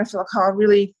 where you kind of feel like, oh, I'm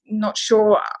really not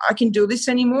sure I can do this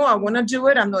anymore. I want to do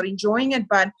it. I'm not enjoying it,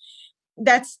 but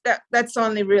that's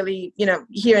only really,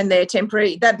 here and there,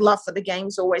 temporary. That love for the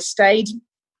game's always stayed.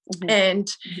 Mm-hmm. And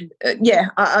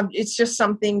it's just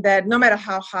something that no matter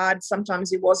how hard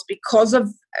sometimes it was because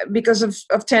of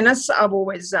tennis, I've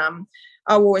always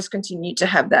continued to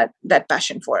have that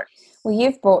passion for it. Well,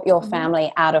 you've brought your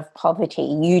family out of poverty.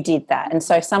 You did that. And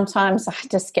so sometimes I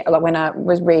just get, like when I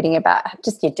was reading about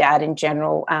just your dad in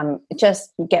general,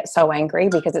 just get so angry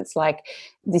because it's like,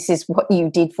 this is what you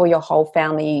did for your whole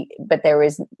family, but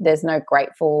there's no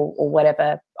grateful or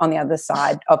whatever on the other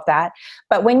side of that.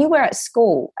 But when you were at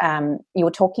school, you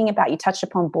touched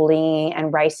upon bullying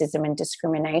and racism and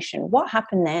discrimination. What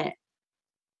happened there?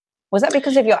 Was that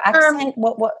because of your accent?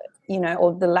 Or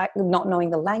not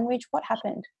knowing the language? What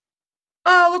happened?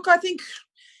 Oh, look, I think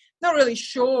not really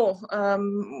sure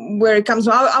where it comes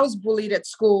from. I was bullied at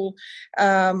school.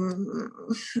 I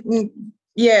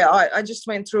just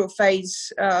went through a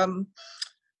phase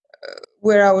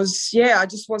where I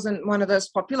just wasn't one of those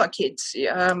popular kids.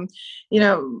 I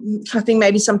think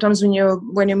maybe sometimes when you're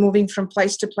moving from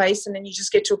place to place and then you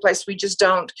just get to a place where you just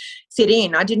don't fit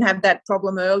in. I didn't have that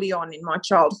problem early on in my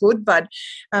childhood, but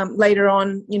later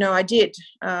on, I did.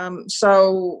 I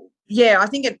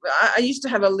think I used to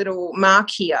have a little mark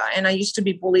here, and I used to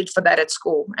be bullied for that at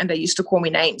school, and they used to call me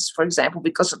names, for example,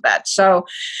 because of that. So,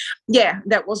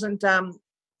 that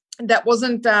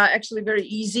wasn't actually very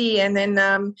easy. And then,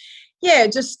 I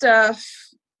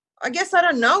guess I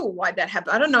don't know why that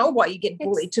happened. I don't know why you get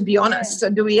bullied, to be honest. So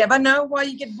do we ever know why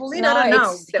you get bullied? No, I don't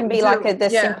know. It can be like the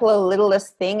simpler,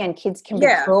 littlest thing, and kids can be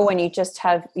cruel, and you just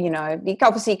have, you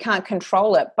obviously can't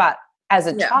control it, but as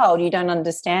a child, you don't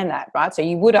understand that, right? So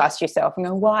you would ask yourself,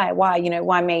 why,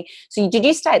 why me? So did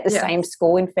you stay at the same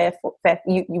school in Fairfield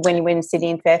when you were in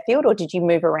Sydney in Fairfield, or did you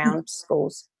move around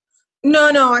schools?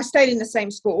 No, I stayed in the same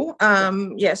school. So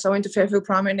I went to Fairfield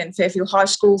Primary and then Fairfield High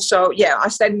School. So, I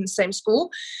stayed in the same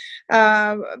school.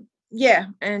 It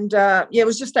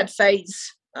was just that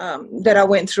phase that I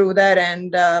went through that.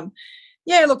 And,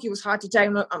 look, it was hard to take.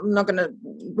 I'm not going to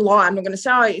lie. I'm not going to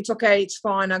say, it's okay, it's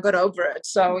fine, I got over it.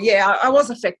 So, I was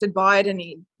affected by it, and,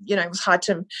 it was hard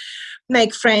to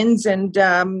make friends, and,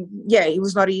 it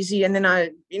was not easy. And then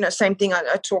same thing,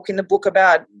 I talk in the book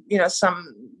about, some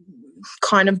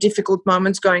kind of difficult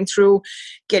moments going through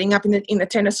getting up in the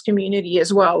tennis community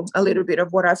as well, a little bit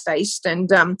of what I faced. And,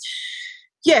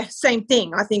 same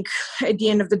thing. I think at the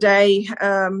end of the day,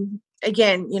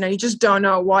 again, you just don't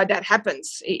know why that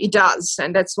happens. It does.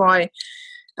 And that's why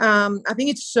I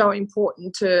think it's so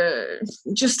important to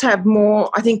just have more,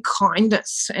 I think,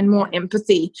 kindness and more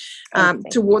empathy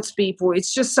towards people.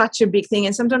 It's just such a big thing.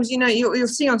 And sometimes, you'll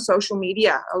see on social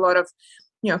media a lot of,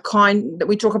 that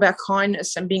we talk about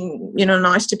kindness and being,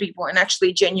 nice to people and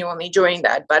actually genuinely doing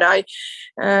that. But I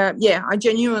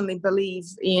genuinely believe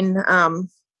in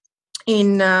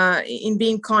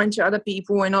being kind to other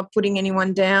people and not putting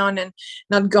anyone down and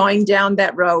not going down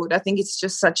that road. I think it's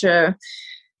just such a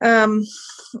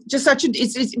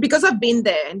it's because I've been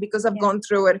there and because I've gone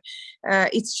through it.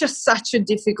 It's just such a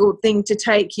difficult thing to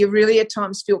take. You really at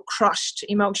times feel crushed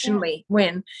emotionally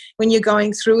when you're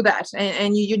going through that,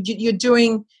 and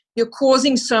you're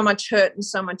causing so much hurt and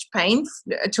so much pain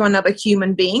to another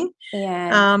human being.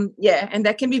 And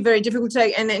that can be very difficult to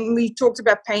take. And then we talked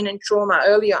about pain and trauma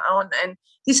earlier on, and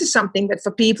this is something that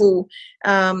for people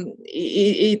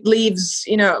it leaves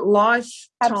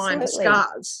lifetime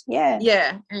scars.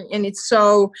 And it's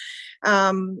so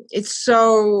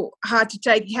hard to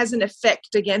take. It has an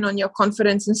effect again on your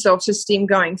confidence and self-esteem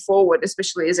going forward,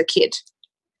 especially as a kid.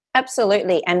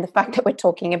 Absolutely. And the fact that we're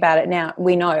talking about it now,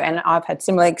 we know, and I've had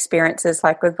similar experiences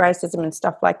like with racism and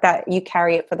stuff like that. You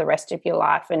carry it for the rest of your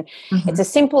life. And it's as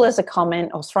simple as a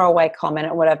comment or throwaway comment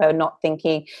or whatever, not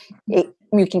thinking it,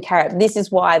 you can carry it. This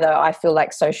is why, though, I feel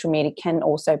like social media can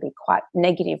also be quite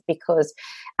negative because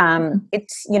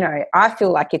it's, you know, I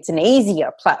feel like it's an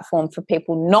easier platform for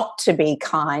people not to be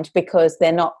kind because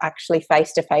they're not actually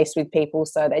face to face with people.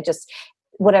 So they just,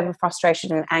 whatever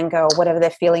frustration and anger or whatever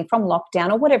they're feeling from lockdown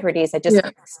or whatever it is, they just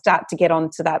start to get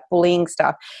onto that bullying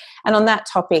stuff. And on that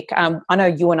topic, I know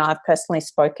you and I have personally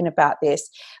spoken about this,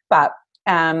 but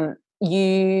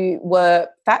you were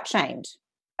fat shamed,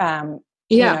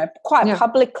 you know, quite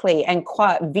publicly and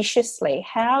quite viciously.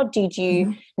 How did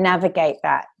you navigate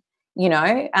that? You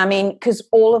know, I mean, because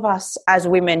all of us as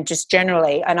women just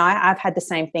generally, and I've had the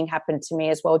same thing happen to me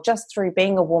as well, just through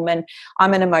being a woman.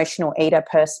 I'm an emotional eater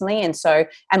personally. And so,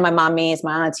 and my mum is,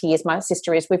 my auntie is, my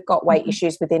sister is, we've got weight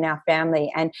issues within our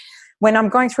family. And when I'm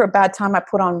going through a bad time, I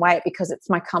put on weight because it's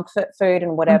my comfort food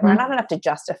and whatever. And I don't have to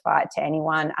justify it to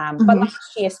anyone. But last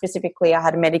year specifically, I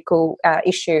had a medical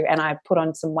issue and I put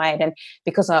on some weight. And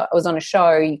because I was on a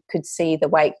show, you could see the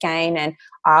weight gain and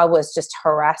I was just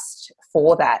harassed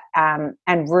for that.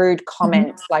 And rude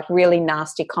comments, like really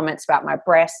nasty comments about my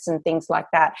breasts and things like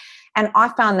that. And I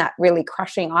found that really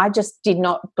crushing. I just did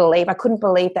not believe, I couldn't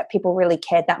believe that people really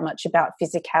cared that much about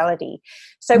physicality.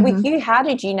 So with you, how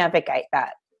did you navigate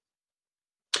that?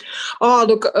 Oh,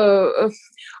 look,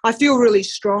 I feel really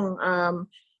strong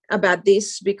about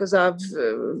this because I've,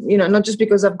 you know, not just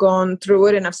because I've gone through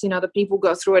it and I've seen other people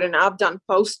go through it, and I've done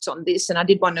posts on this, and I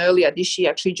did one earlier this year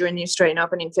actually during the Australian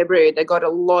Open in February. They got a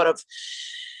lot of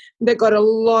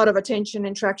attention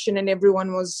and traction, and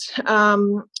everyone was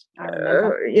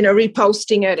you know,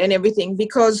 reposting it and everything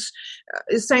because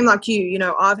same like you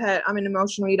know, I'm an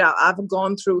emotional eater. I've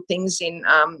gone through things in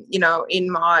you know,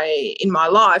 in my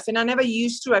life, and I never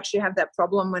used to actually have that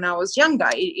problem when I was younger.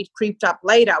 It creeped up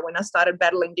later when I started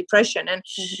battling depression, and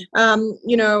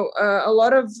you know, a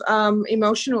lot of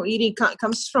emotional eating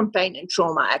comes from pain and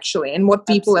trauma actually, and what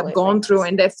people have gone through,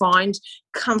 and they find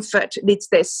comfort. It's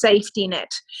their safety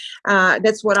net.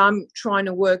 That's what I'm trying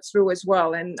to work through as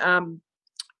well. And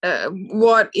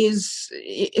it's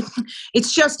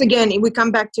just, again, we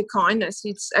come back to kindness.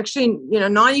 It's actually, you know,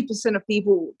 90% of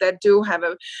people that do have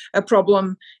a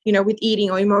problem, you know, with eating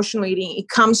or emotional eating, it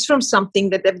comes from something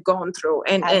that they've gone through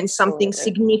and something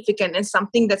significant and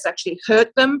something that's actually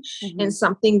hurt them and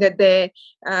something that there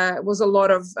was a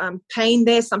lot of pain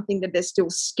there, something that they're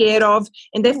still scared of,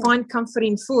 and they find comfort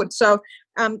in food. So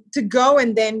to go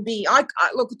and then be, I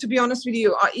look, to be honest with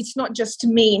you, it's not just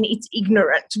mean, it's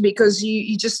ignorant, because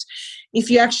you just, if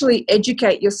you actually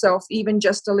educate yourself even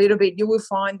just a little bit, you will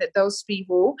find that those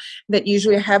people that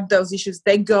usually have those issues,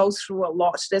 they go through a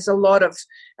lot. There's a lot of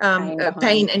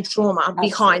pain and trauma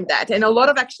behind that, and a lot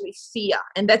of actually fear,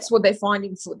 and that's what they find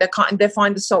in food. They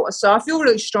find the solace. So I feel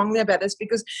really strongly about this,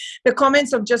 because the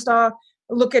comments of just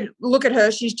look at her,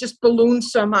 she's just ballooned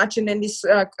so much, and then this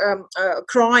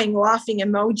crying, laughing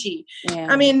emoji.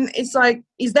 I mean, it's like,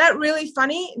 is that really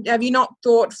funny? Have you not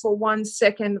thought for 1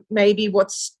 second maybe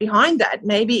what's behind that?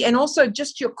 Maybe, and also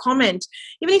just your comment,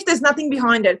 even if there's nothing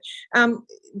behind it,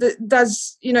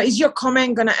 is your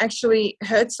comment going to actually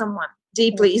hurt someone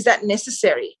deeply? Is that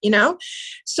necessary? You know,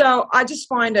 so I just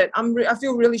find it. I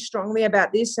feel really strongly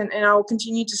about this, and I will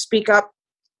continue to speak up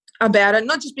about it,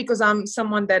 not just because I'm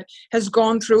someone that has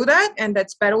gone through that and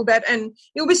that's battled that, and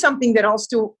it'll be something that I'll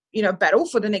still, you know, battle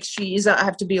for the next few years. I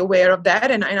have to be aware of that,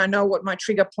 and I know what my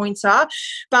trigger points are,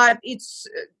 but it's,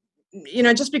 you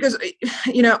know, just because,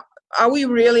 you know, are we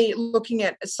really looking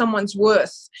at someone's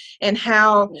worth and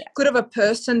how good of a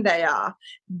person they are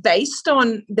based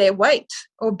on their weight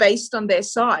or based on their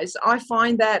size? I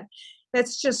find that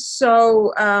that's just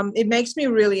so, it makes me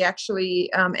really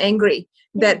actually angry.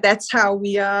 That's how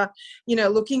we are, you know,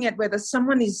 looking at whether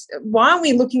someone is, why are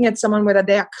we looking at someone, whether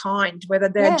they are kind, whether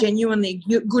they're genuinely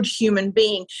good human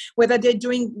being, whether they're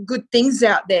doing good things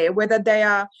out there, whether they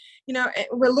are, you know,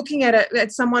 we're looking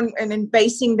at someone and then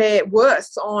basing their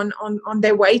worth on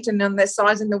their weight and on their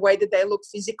size and the way that they look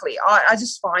physically. I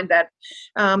just find that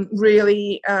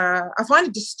really, I find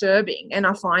it disturbing, and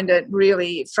I find it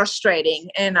really frustrating,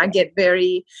 and I get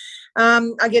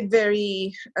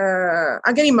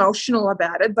emotional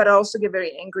about it, but I also get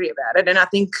very angry about it. And I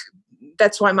think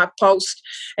that's why my post,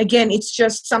 again, it's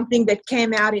just something that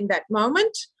came out in that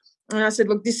moment. And I said,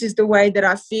 look, this is the way that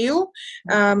I feel.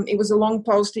 It was a long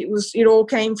post. It all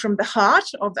came from the heart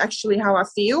of actually how I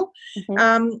feel.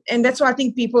 And that's why I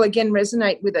think people, again,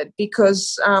 resonate with it,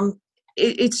 because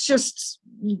it's just,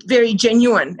 very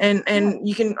genuine, and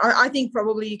you can, I think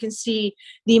probably you can see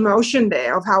the emotion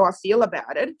there of how I feel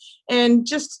about it, and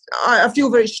just I feel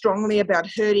very strongly about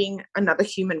hurting another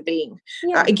human being.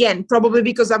 Again, probably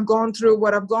because I've gone through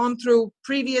what I've gone through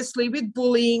previously with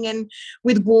bullying and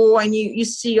with war, and you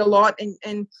see a lot,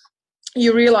 and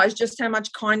you realize just how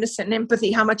much kindness and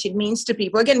empathy, how much it means to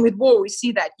people. Again, with war, we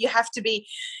see that you have to be,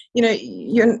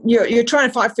 you're trying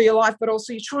to fight for your life, but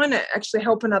also you're trying to actually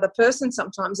help another person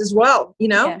sometimes as well,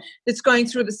 that's going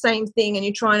through the same thing, and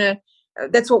you're trying to,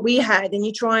 that's what we had, and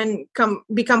you try and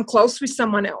become close with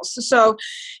someone else. So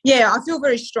I feel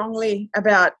very strongly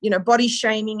about body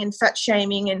shaming and fat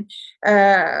shaming, and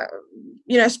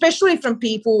especially from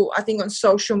people, I think, on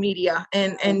social media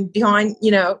and behind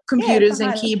computers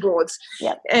and keyboards,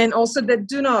 and also that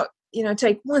do not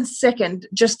take 1 second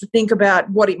just to think about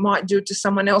what it might do to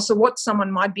someone else or what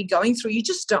someone might be going through. You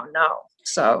just don't know.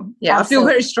 So, absolutely. I feel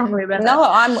very strongly about that. No,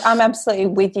 I'm absolutely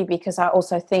with you, because I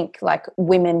also think like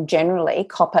women generally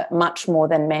cop it much more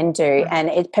than men do, and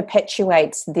it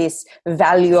perpetuates this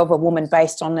value of a woman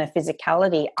based on their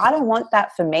physicality. I don't want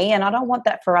that for me, and I don't want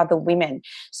that for other women.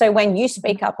 So when you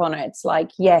speak up on it, it's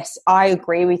like, yes, I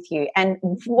agree with you. And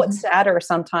what's sadder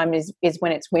sometimes is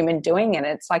when it's women doing it.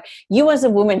 It's like, you as a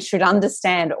woman should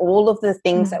understand all of the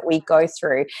things that we go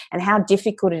through and how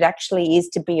difficult it actually is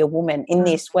to be a woman in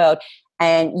this world.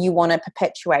 And you want to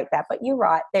perpetuate that. But you're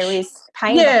right, there is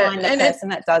pain behind the person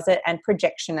that does it, and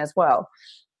projection as well.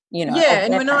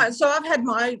 And when I've had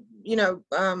my,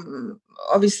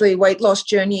 obviously weight loss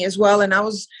journey as well. And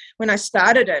when I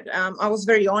started it, I was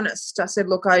very honest. I said,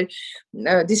 look,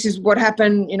 this is what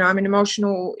happened. I'm an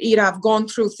emotional eater. I've gone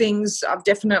through things. I've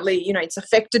definitely, it's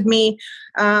affected me.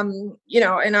 And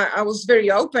I was very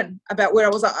open about where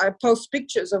I was. I post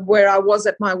pictures of where I was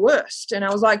at my worst. And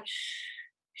I was like,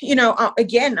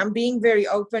 again, I'm being very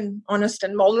open, honest,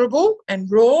 and vulnerable and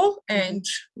raw. And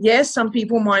yes, some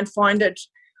people might find it,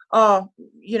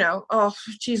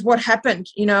 geez, what happened?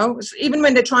 Even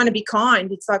when they're trying to be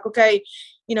kind, it's like, okay,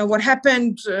 what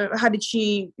happened? How did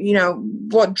she,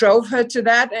 what drove her to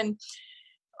that? And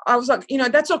I was like,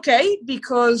 that's okay,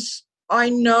 because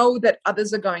I know that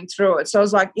others are going through it. So I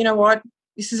was like, you know what?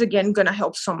 This is, again, going to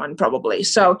help someone probably.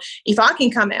 So if I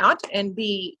can come out and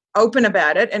be open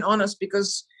about it and honest,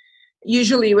 because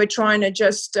usually we're trying to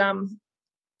just,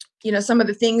 some of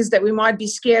the things that we might be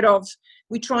scared of,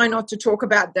 we try not to talk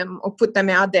about them or put them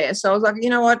out there. So I was like, you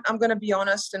know what, I'm going to be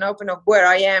honest and open of where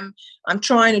I am. I'm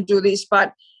trying to do this,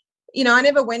 but, I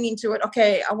never went into it,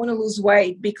 okay, I want to lose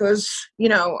weight because,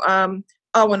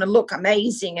 I want to look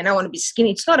amazing and I want to be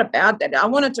skinny. It's not about that. I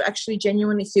wanted to actually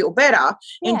genuinely feel better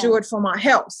and do it for my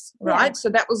health, right? So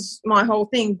that was my whole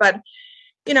thing. But,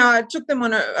 I took them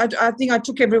on I think I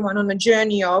took everyone on a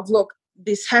journey of, look,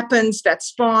 this happens,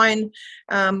 that's fine.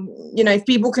 If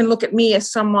people can look at me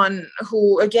as someone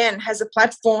who, again, has a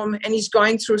platform and is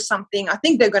going through something, I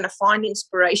think they're going to find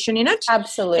inspiration in it.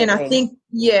 Absolutely. And I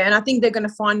think they're going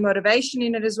to find motivation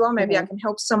in it as well. Maybe I can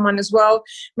help someone as well.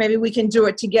 Maybe we can do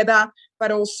it together.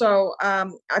 But also,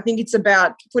 I think it's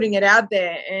about putting it out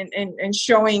there and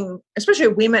showing, especially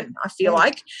women, I feel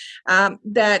like,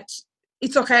 that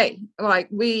it's okay. Like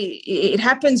it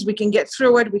happens. We can get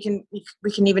through it. We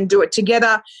can even do it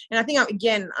together. And I think,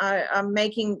 I'm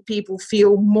making people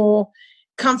feel more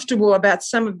comfortable about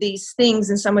some of these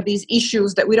things and some of these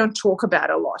issues that we don't talk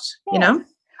about a lot.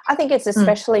 I think it's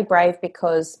especially brave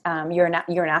because you're an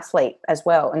athlete as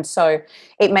well, and so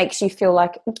it makes you feel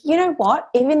like, you know what?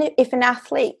 Even if an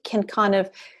athlete can kind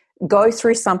of go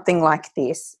through something like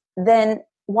this, then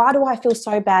why do I feel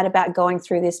so bad about going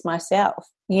through this myself?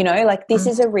 This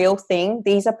is a real thing.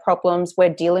 These are problems. We're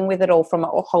dealing with it all from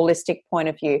a holistic point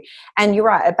of view. And you're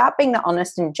right about being the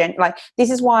honest and this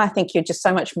is why I think you're just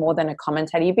so much more than a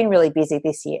commentator. You've been really busy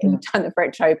this year. You've done the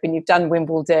French Open, you've done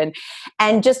Wimbledon,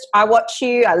 and I watch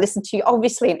you, I listen to you,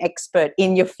 obviously an expert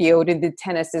in your field in the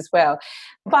tennis as well.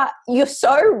 But you're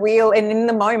so real and in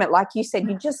the moment, like you said,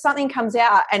 something comes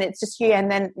out and it's just you, and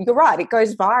then you're right, it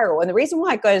goes viral. And the reason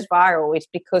why it goes viral is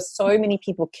because so many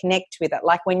people connect with it.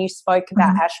 Like when you spoke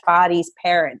about Ash Barty's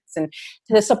parents and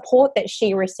the support that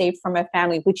she received from her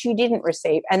family, which you didn't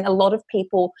receive. And a lot of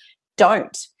people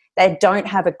don't. They don't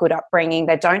have a good upbringing.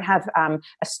 They don't have,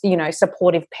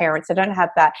 supportive parents. They don't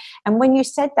have that. And when you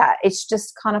said that, it's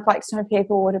just kind of like some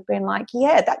people would have been like,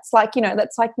 yeah, that's like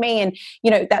me. And,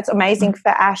 that's amazing for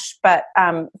Ash. But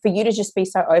for you to just be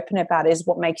so open about it is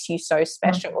what makes you so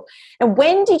special. And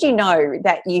when did you know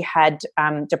that you had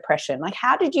depression? Like,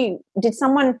 did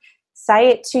someone say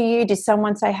it to you? Did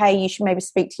someone say, hey, you should maybe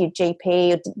speak to your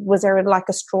GP? Or was there like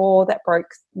a straw that broke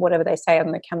whatever they say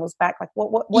on the camel's back? Like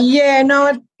what? Yeah, no,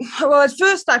 at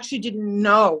first I actually didn't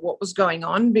know what was going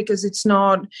on, because it's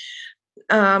not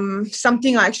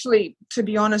something I actually, to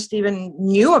be honest, even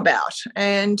knew about.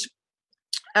 And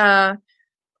I'm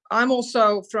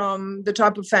also from the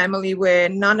type of family where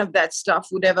none of that stuff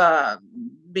would ever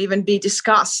even be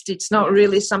discussed. It's not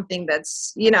really something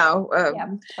that's,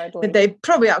 totally. that they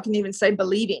probably, I can even say,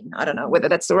 believe in. I don't know whether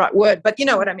that's the right word, but you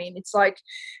know what I mean? It's like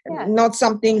not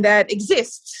something that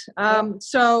exists.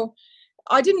 So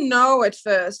I didn't know at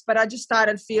first, but I just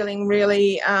started feeling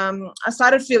really,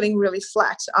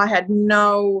 flat. I had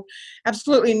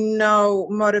absolutely no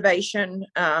motivation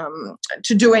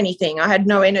to do anything. I had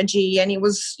no energy. And it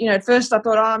was, at first I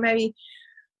thought, maybe,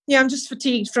 I'm just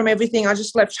fatigued from everything. I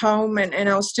just left home and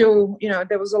I was still,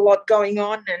 there was a lot going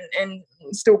on and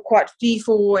still quite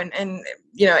fearful and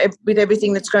with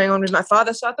everything that's going on with my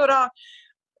father. So I thought,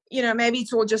 maybe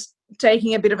it's all just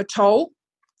taking a bit of a toll.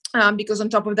 Because on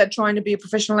top of that, trying to be a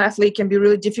professional athlete can be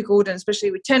really difficult, and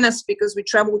especially with tennis, because we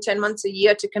travel 10 months a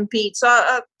year to compete. So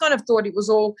I kind of thought it was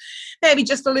all maybe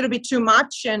just a little bit too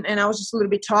much, and I was just a little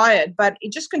bit tired. But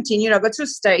it just continued. I got to a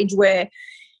stage where,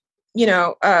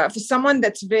 for someone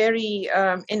that's very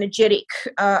energetic,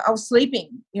 I was sleeping,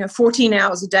 14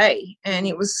 hours a day. And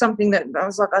it was something that I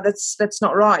was like, that's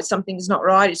not right. Something is not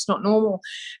right. It's not normal.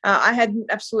 I had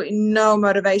absolutely no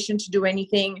motivation to do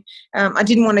anything. I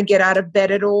didn't want to get out of bed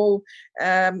at all.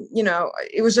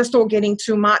 It was just all getting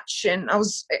too much. And I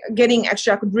was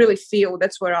I could really feel,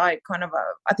 that's where I kind of,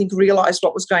 I think, realized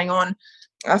what was going on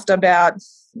after about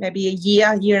maybe a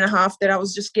year and a half, that I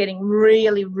was just getting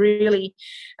really, really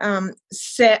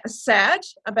sad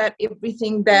about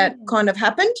everything that kind of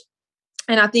happened.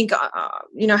 And I think,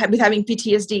 with having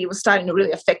PTSD, it was starting to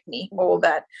really affect me, all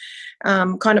that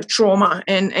kind of trauma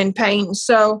and pain.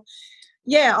 So,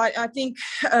 I think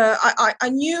I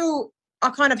knew I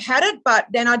kind of had it, but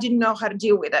then I didn't know how to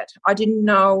deal with it. I didn't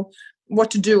know what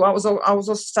to do. I was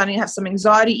also starting to have some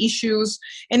anxiety issues.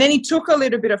 And then it took a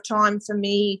little bit of time for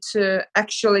me to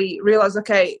actually realize,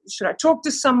 okay, should I talk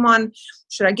to someone?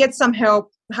 Should I get some help?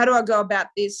 How do I go about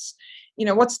this?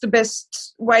 What's the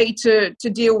best way to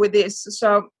deal with this?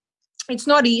 So it's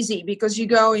not easy, because you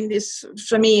go in this,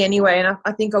 for me anyway, and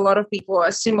I think a lot of people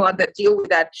are similar that deal with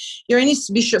that. You're in this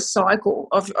vicious cycle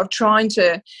of trying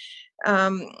to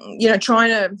trying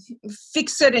to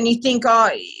fix it, and you think,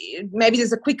 maybe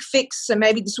there's a quick fix and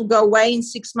maybe this will go away in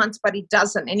 6 months, but it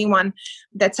doesn't. Anyone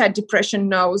that's had depression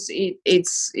knows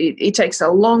it takes a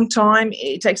long time.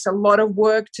 It takes a lot of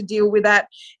work to deal with that.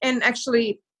 And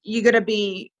actually, you got to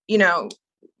be,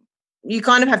 you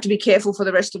kind of have to be careful for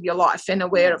the rest of your life and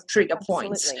aware of trigger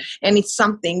points. And it's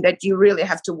something that you really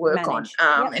have to work on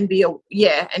and be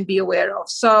aware of.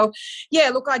 So,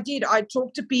 look, I did. I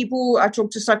talked to people. I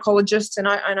talked to psychologists, and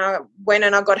I went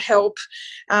and I got help.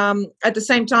 At the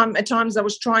same time, at times I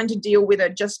was trying to deal with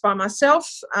it just by myself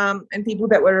and people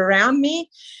that were around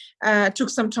me. Took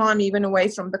some time even away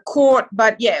from the court.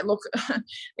 But, look,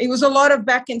 it was a lot of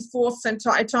back and forth. And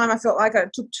at time I felt like I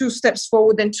took 2 steps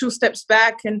forward, then 2 steps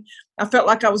back. And I felt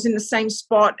like I was in the same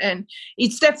spot. And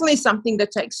it's definitely something that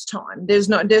takes time. There's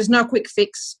no quick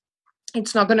fix.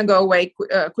 It's not going to go away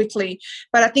quickly.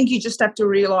 But I think you just have to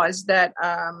realize that,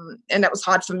 and that was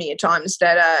hard for me at times,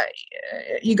 that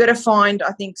you got to find,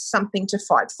 I think, something to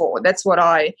fight for. That's what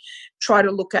I try to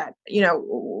look at.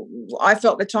 I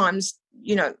felt at times,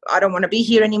 I don't want to be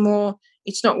here anymore.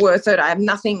 It's not worth it. I have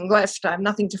nothing left. I have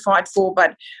nothing to fight for,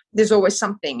 but there's always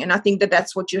something. And I think that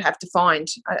that's what you have to find.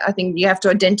 I think you have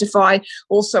to identify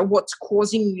also what's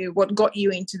causing you, what got you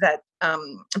into that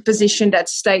position, that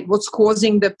state, what's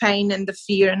causing the pain and the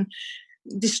fear and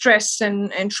distress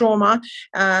and trauma.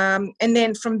 And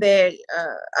then from there,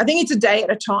 I think it's a day at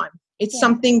a time. It's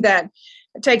something that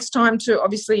it takes time to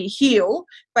obviously heal,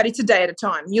 but it's a day at a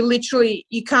time.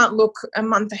 You can't look a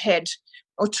month ahead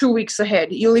or 2 weeks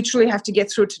ahead. You literally have to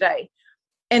get through today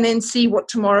and then see what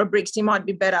tomorrow brings. It might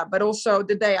be better, but also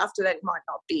the day after that, it might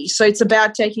not be. So it's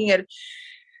about taking a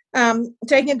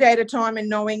day at a time and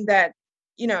knowing that,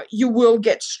 you will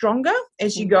get stronger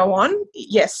as you go on.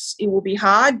 Yes, it will be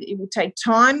hard. It will take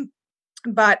time.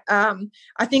 But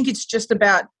I think it's just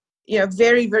about,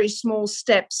 very, very small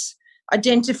steps,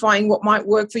 identifying what might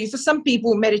work for you. For some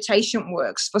people, meditation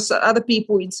works. For other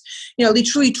people, it's,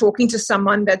 literally talking to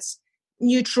someone that's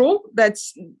neutral,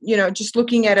 that's, just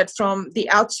looking at it from the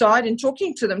outside and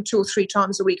talking to them 2 or 3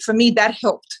 times a week. For me, that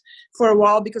helped for a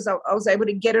while because I was able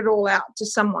to get it all out to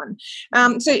someone.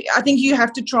 So I think you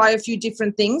have to try a few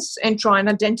different things and try and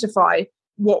identify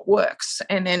what works.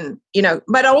 And then,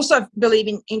 but I also believe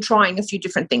in trying a few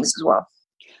different things as well.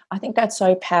 I think that's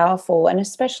so powerful, and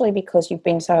especially because you've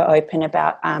been so open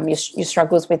about your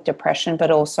struggles with depression,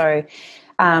 but also,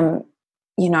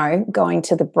 going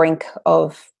to the brink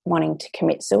of wanting to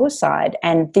commit suicide.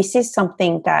 And this is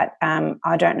something that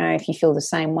I don't know if you feel the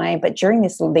same way, but during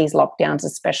these lockdowns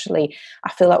especially,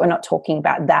 I feel like we're not talking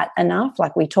about that enough.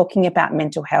 Like, we're talking about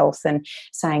mental health and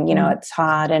saying, it's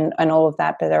hard and all of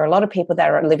that, but there are a lot of people that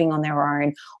are living on their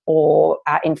own or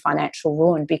are in financial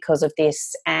ruin because of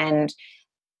this, and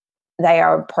they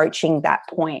are approaching that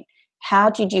point.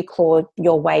 How did you claw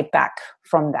your way back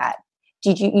from that?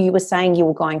 You were saying you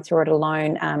were going through it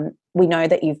alone. We know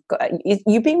that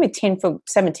you've been with Tim for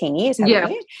 17 years,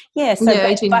 haven't you? Yeah. So,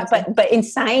 but in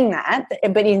saying that,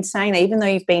 even though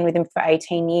you've been with him for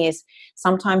 18 years,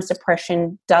 sometimes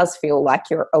depression does feel like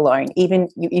you're alone, even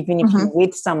if you're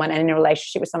with someone and in a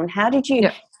relationship with someone. How did you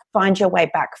find your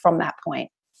way back from that point?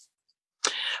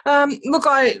 Look,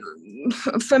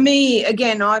 for me,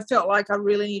 again, I felt like I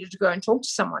really needed to go and talk to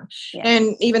someone. Yeah.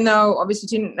 And even though obviously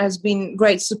Tim has been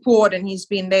great support and he's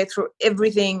been there through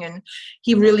everything, and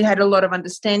he really had a lot of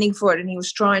understanding for it, and he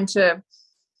was trying to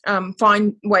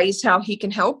find ways how he can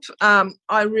help.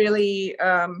 I really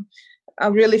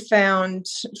found,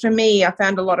 for me, I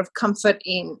found a lot of comfort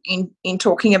in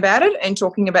talking about it, and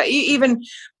talking about even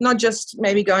not just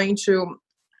maybe going to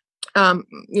a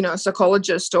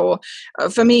psychologist, or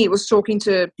for me it was talking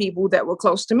to people that were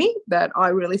close to me that I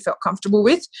really felt comfortable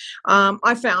with.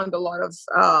 I found a lot of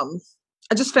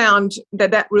I just found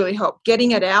that really helped.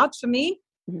 Getting it out for me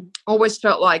always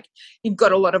felt like it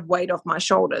got a lot of weight off my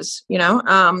shoulders,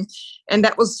 and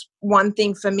that was one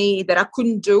thing for me that I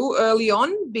couldn't do early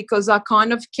on, because I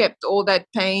kind of kept all that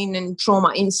pain and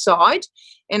trauma inside,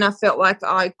 and I felt like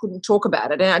I couldn't talk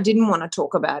about it, and I didn't want to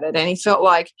talk about it, and it felt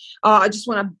like, I just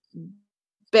want to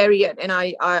bury it, and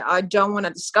I don't want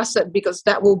to discuss it, because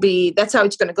that's how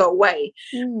it's going to go away.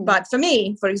 But for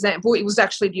me, for example, it was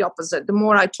actually the opposite. The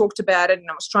more I talked about it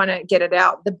and I was trying to get it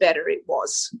out, the better it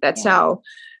was. That's how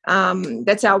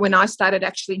when I started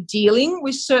actually dealing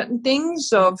with certain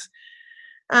things of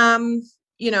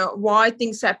why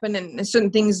things happen, and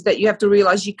certain things that you have to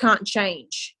realize you can't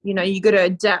change. You got to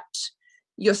adapt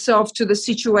yourself to the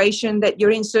situation that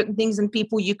you're in. Certain things and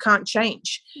people you can't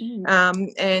change,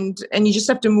 and you just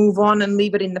have to move on and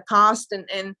leave it in the past,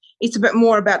 and it's a bit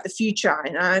more about the future.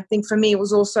 And I think for me it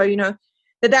was also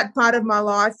that part of my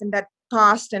life and that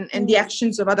past and the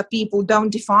actions of other people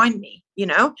don't define me.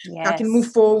 Yes. I can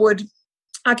move forward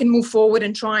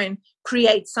and try and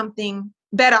create something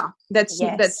better that's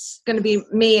going to be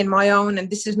me and my own, and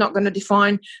this is not going to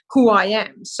define who I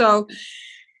am. So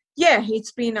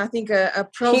it's been, I think, a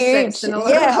process. Huge. And a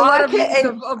lot of years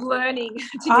of learning.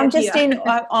 I'm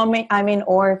in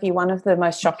awe of you. One of the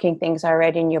most shocking things I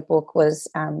read in your book was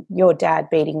your dad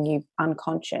beating you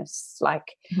unconscious,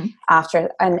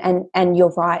 after, and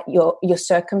you're right, your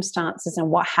circumstances and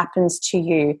what happens to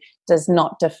you does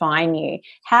not define you.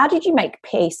 How did you make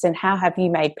peace, and how have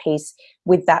you made peace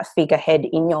with that figurehead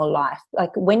in your life?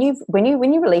 Like when you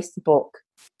released the book,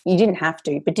 you didn't have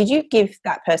to, but did you give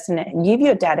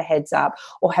your dad a heads up,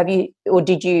 or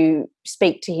did you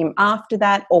speak to him after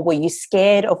that, or were you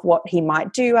scared of what he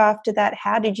might do after that?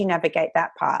 How did you navigate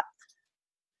that part?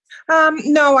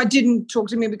 No, I didn't talk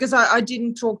to him, because I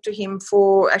didn't talk to him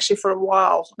for a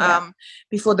while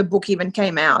before the book even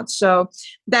came out. So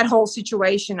that whole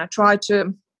situation, I tried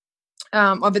to,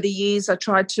 over the years,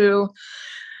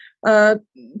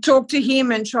 talk to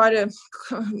him and try to,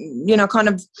 kind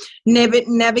of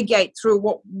navigate through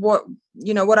what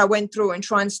I went through, and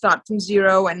try and start from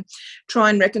zero and try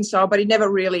and reconcile. But it never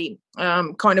really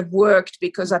kind of worked,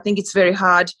 because I think it's very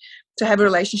hard to have a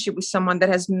relationship with someone that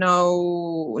has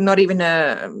not even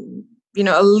a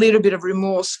little bit of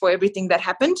remorse for everything that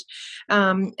happened.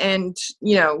 And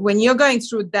when you're going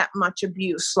through that much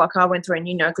abuse, like I went through, and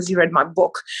because you read my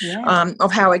book,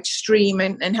 of how extreme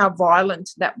and how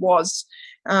violent that was,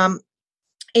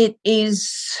 it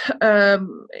is,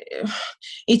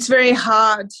 it's very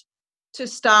hard to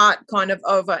start kind of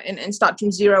over and start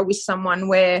from zero with someone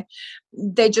where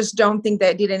they just don't think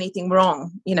they did anything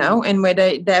wrong, and where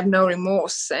they have no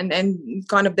remorse, and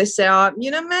kind of they say,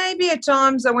 maybe at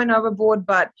times I went overboard,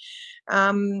 but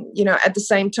at the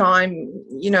same time,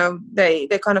 they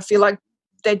kind of feel like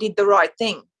they did the right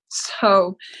thing.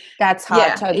 So that's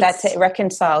hard to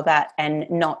reconcile that, and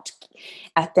not.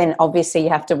 Then obviously you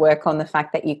have to work on the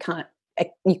fact that you can't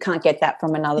you can't get that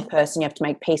from another person. You have to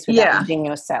make peace with that within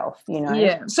yourself, you know?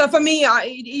 Yeah. So for me,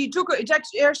 it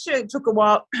actually took a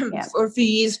while, for a few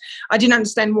years. I didn't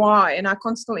understand why, and I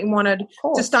constantly wanted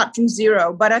to start from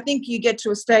zero. But I think you get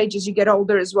to a stage as you get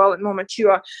older as well and more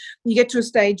mature, you get to a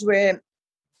stage where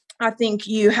I think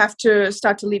you have to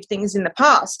start to leave things in the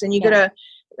past, and you got to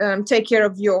take care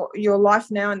of your life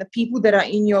now and the people that are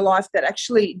in your life that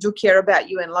actually do care about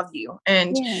you and love you.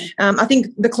 And I think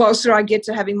the closer I get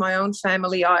to having my own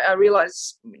family, I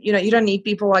realize, you know, you don't need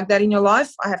people like that in your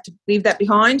life. I have to leave that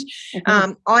behind.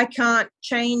 I can't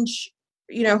change,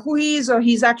 you know, who he is or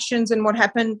his actions and what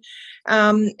happened.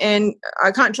 And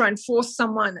I can't try and force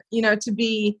someone, you know, to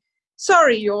be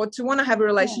sorry or to want to have a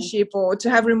relationship or to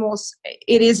have remorse.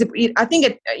 I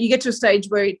think you get to a stage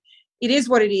where it is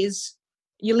what it is.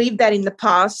 You leave that in the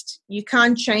past. You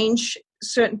can't change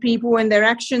certain people and their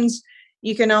actions.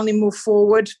 You can only move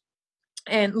forward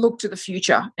and look to the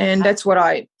future. And that's what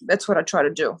I try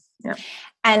to do. Yeah.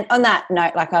 And on that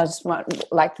note, like I just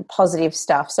want like the positive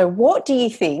stuff. So what do you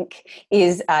think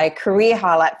is a career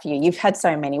highlight for you? You've had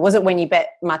so many. Was it when you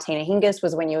bet Martina Hingis?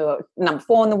 Was it when you were number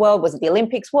 4 in the world? Was it the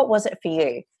Olympics? What was it for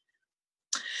you?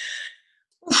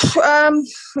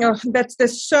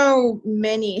 There's so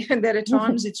many that at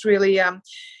times it's really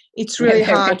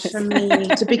hard for me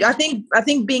to pick. I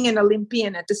think being an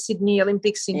Olympian at the Sydney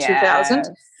Olympics in 2000,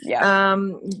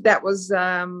 that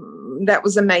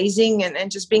was amazing,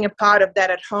 and just being a part of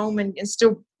that at home and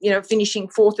still, you know, finishing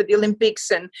 4th at the Olympics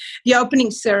and the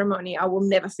opening ceremony, I will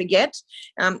never forget.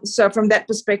 So from that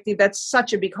perspective, that's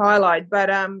such a big highlight. But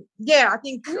I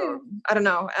think I don't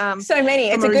know. So many.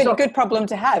 It's a good problem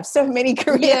to have. So many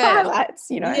career highlights.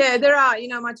 You know. Yeah, there are. You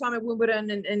know, my time at Wimbledon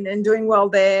and doing well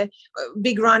there.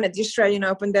 Big run at the Australian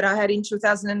Open that I had in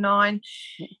 2009.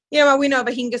 You know, my win over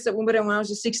Hingis at Wimbledon when I was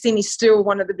just 16 is still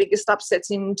one of the biggest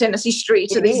upsets in tennis history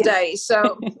to this day.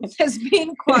 So there's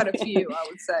been quite a few, I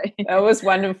would say. That was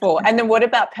wonderful. And then what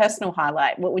about personal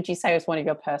highlight? What would you say was one of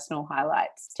your personal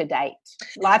highlights to date?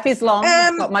 Life is long,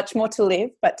 there's not much more to live,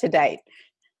 but to date.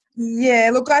 Yeah,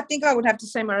 look, I think I would have to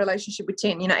say my relationship with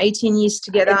Tin, 18 years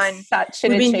together. It's such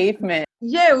an achievement.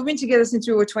 We've been together since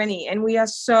we were 20, and we are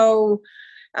so...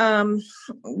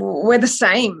 we're the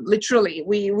same, literally.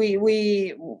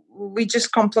 We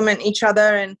just complement each other,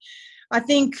 and I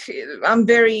think I'm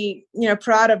very,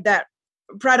 proud of that,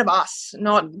 proud of us,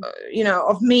 not,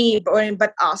 of me,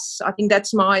 but us. I think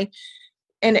that's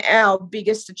our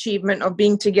biggest achievement of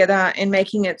being together and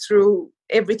making it through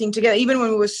everything together. Even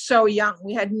when we were so young,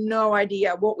 we had no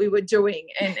idea what we were doing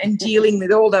and dealing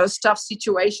with all those tough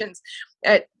situations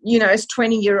as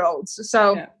 20-year-olds.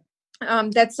 So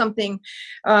that's something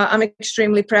I'm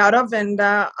extremely proud of. And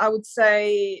I would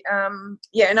say,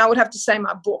 and I would have to say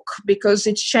my book, because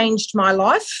it's changed my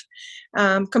life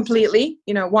completely,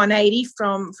 180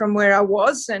 from where I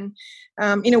was. And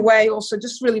in a way also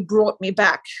just really brought me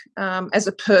back as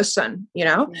a person,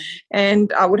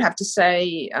 and I would have to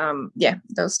say,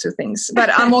 those two things. But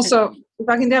I'm also, if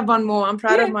I can have one more, I'm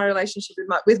proud of my relationship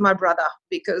with my brother,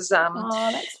 because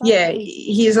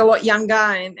he's a lot younger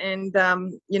and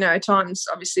at times,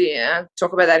 obviously,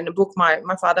 talk about that in the book, my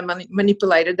father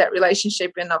manipulated that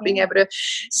relationship and not being able to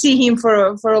see him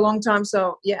for a long time.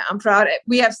 So I'm proud.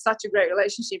 We have such a great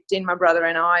relationship, Din, my brother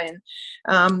and I,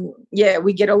 and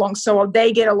we get along so well.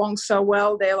 They get along so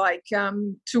well. They're like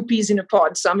two peas in a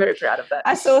pod. So I'm very proud of that.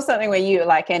 I saw something where you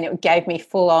and it gave me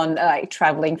full on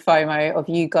traveling FOMO of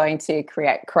you going to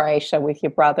Croatia with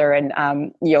your brother and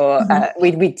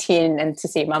with Tin, and to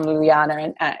see Mum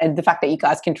Liliana, and the fact that you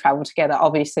guys can travel together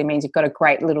obviously means you've got a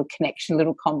great little connection,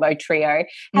 little combo trio.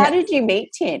 How did you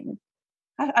meet Tin?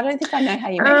 I don't think I know how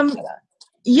you met each other.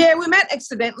 Yeah, we met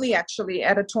accidentally actually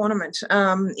at a tournament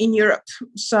in Europe.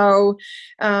 So,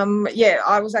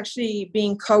 I was actually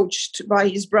being coached by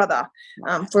his brother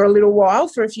for a little while,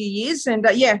 for a few years. And,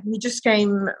 he just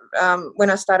came when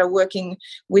I started working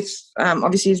with,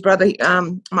 obviously, his brother,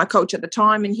 my coach at the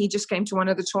time, and he just came to one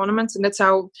of the tournaments, and that's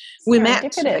how we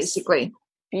met, basically.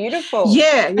 Beautiful.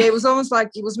 Yeah, it was almost like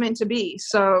it was meant to be.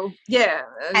 So,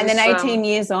 And then 18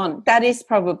 years on, that is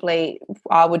probably,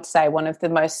 I would say, one of the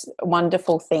most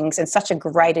wonderful things and such a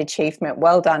great achievement.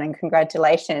 Well done and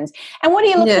congratulations. And what are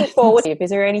you looking forward to? Is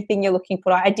there anything you're looking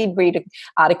for? I did read an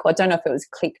article, I don't know if it was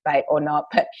clickbait or not,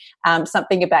 but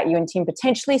something about you and Tim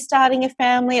potentially starting a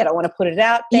family. I don't want to put it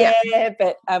out there,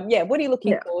 but what are you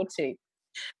looking forward to?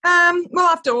 Well,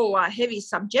 after all heavy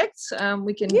subjects,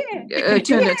 we can turn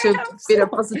it to a bit of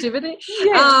positivity.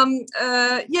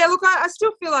 Look, I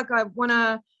still feel like I want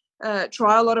to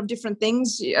try a lot of different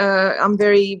things. I'm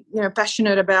very,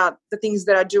 passionate about the things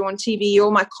that I do on TV,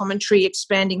 all my commentary,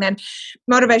 expanding that.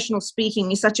 Motivational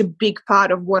speaking is such a big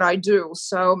part of what I do.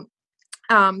 So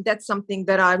that's something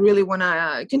that I really want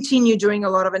to continue doing a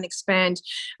lot of and expand.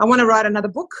 I want to write another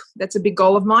book. That's a big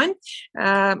goal of mine.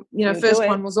 The first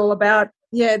one was all about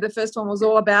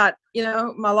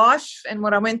my life and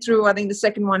what I went through. I think the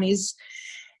second one is,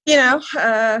 how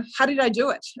did I do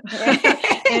it?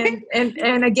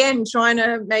 and again, trying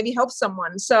to maybe help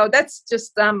someone. So that's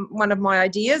just one of my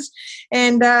ideas.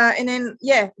 And then,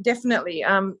 definitely,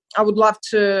 I would love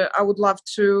to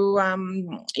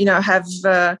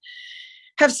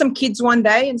have some kids one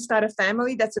day and start a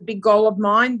family. That's a big goal of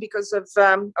mine because of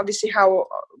obviously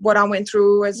what I went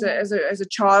through as a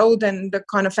child and the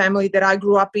kind of family that I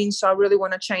grew up in. So I really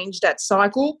want to change that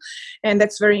cycle, and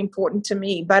that's very important to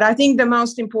me. But I think the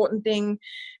most important thing,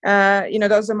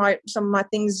 those are some of my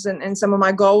things and some of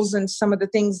my goals and some of the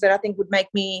things that I think would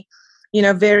make me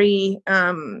very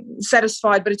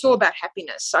satisfied. But it's all about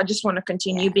happiness. I just want to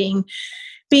continue being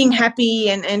happy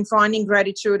and finding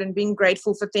gratitude and being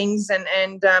grateful for things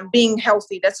and being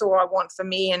healthy. That's all I want for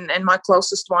me and my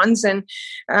closest ones. And,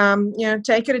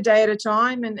 take it a day at a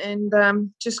time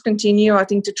and just continue, I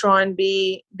think, to try and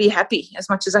be happy as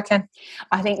much as I can.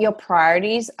 I think your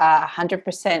priorities are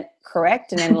 100%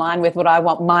 correct and in line with what I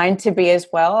want mine to be as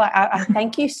well. I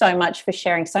thank you so much for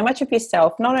sharing so much of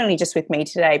yourself, not only just with me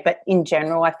today, but in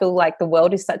general. I feel like the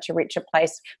world is such a richer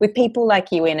place with people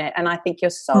like you in it. And I think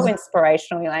you're so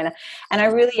inspirational, Elena. And I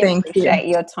really appreciate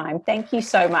your time. Thank you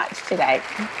so much today.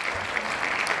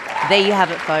 There you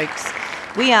have it, folks.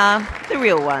 We are the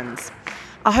real ones.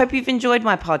 I hope you've enjoyed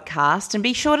my podcast, and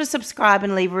be sure to subscribe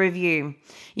and leave a review.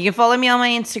 You can follow me on my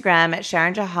Instagram at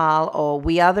Sharon Jahal or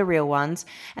We Are The Real Ones,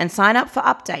 and sign up for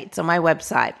updates on my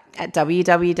website at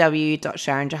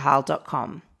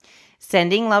www.sharonjahal.com.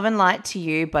 Sending love and light to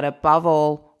you, but above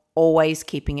all, always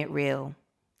keeping it real.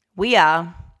 We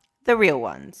are the real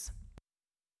ones.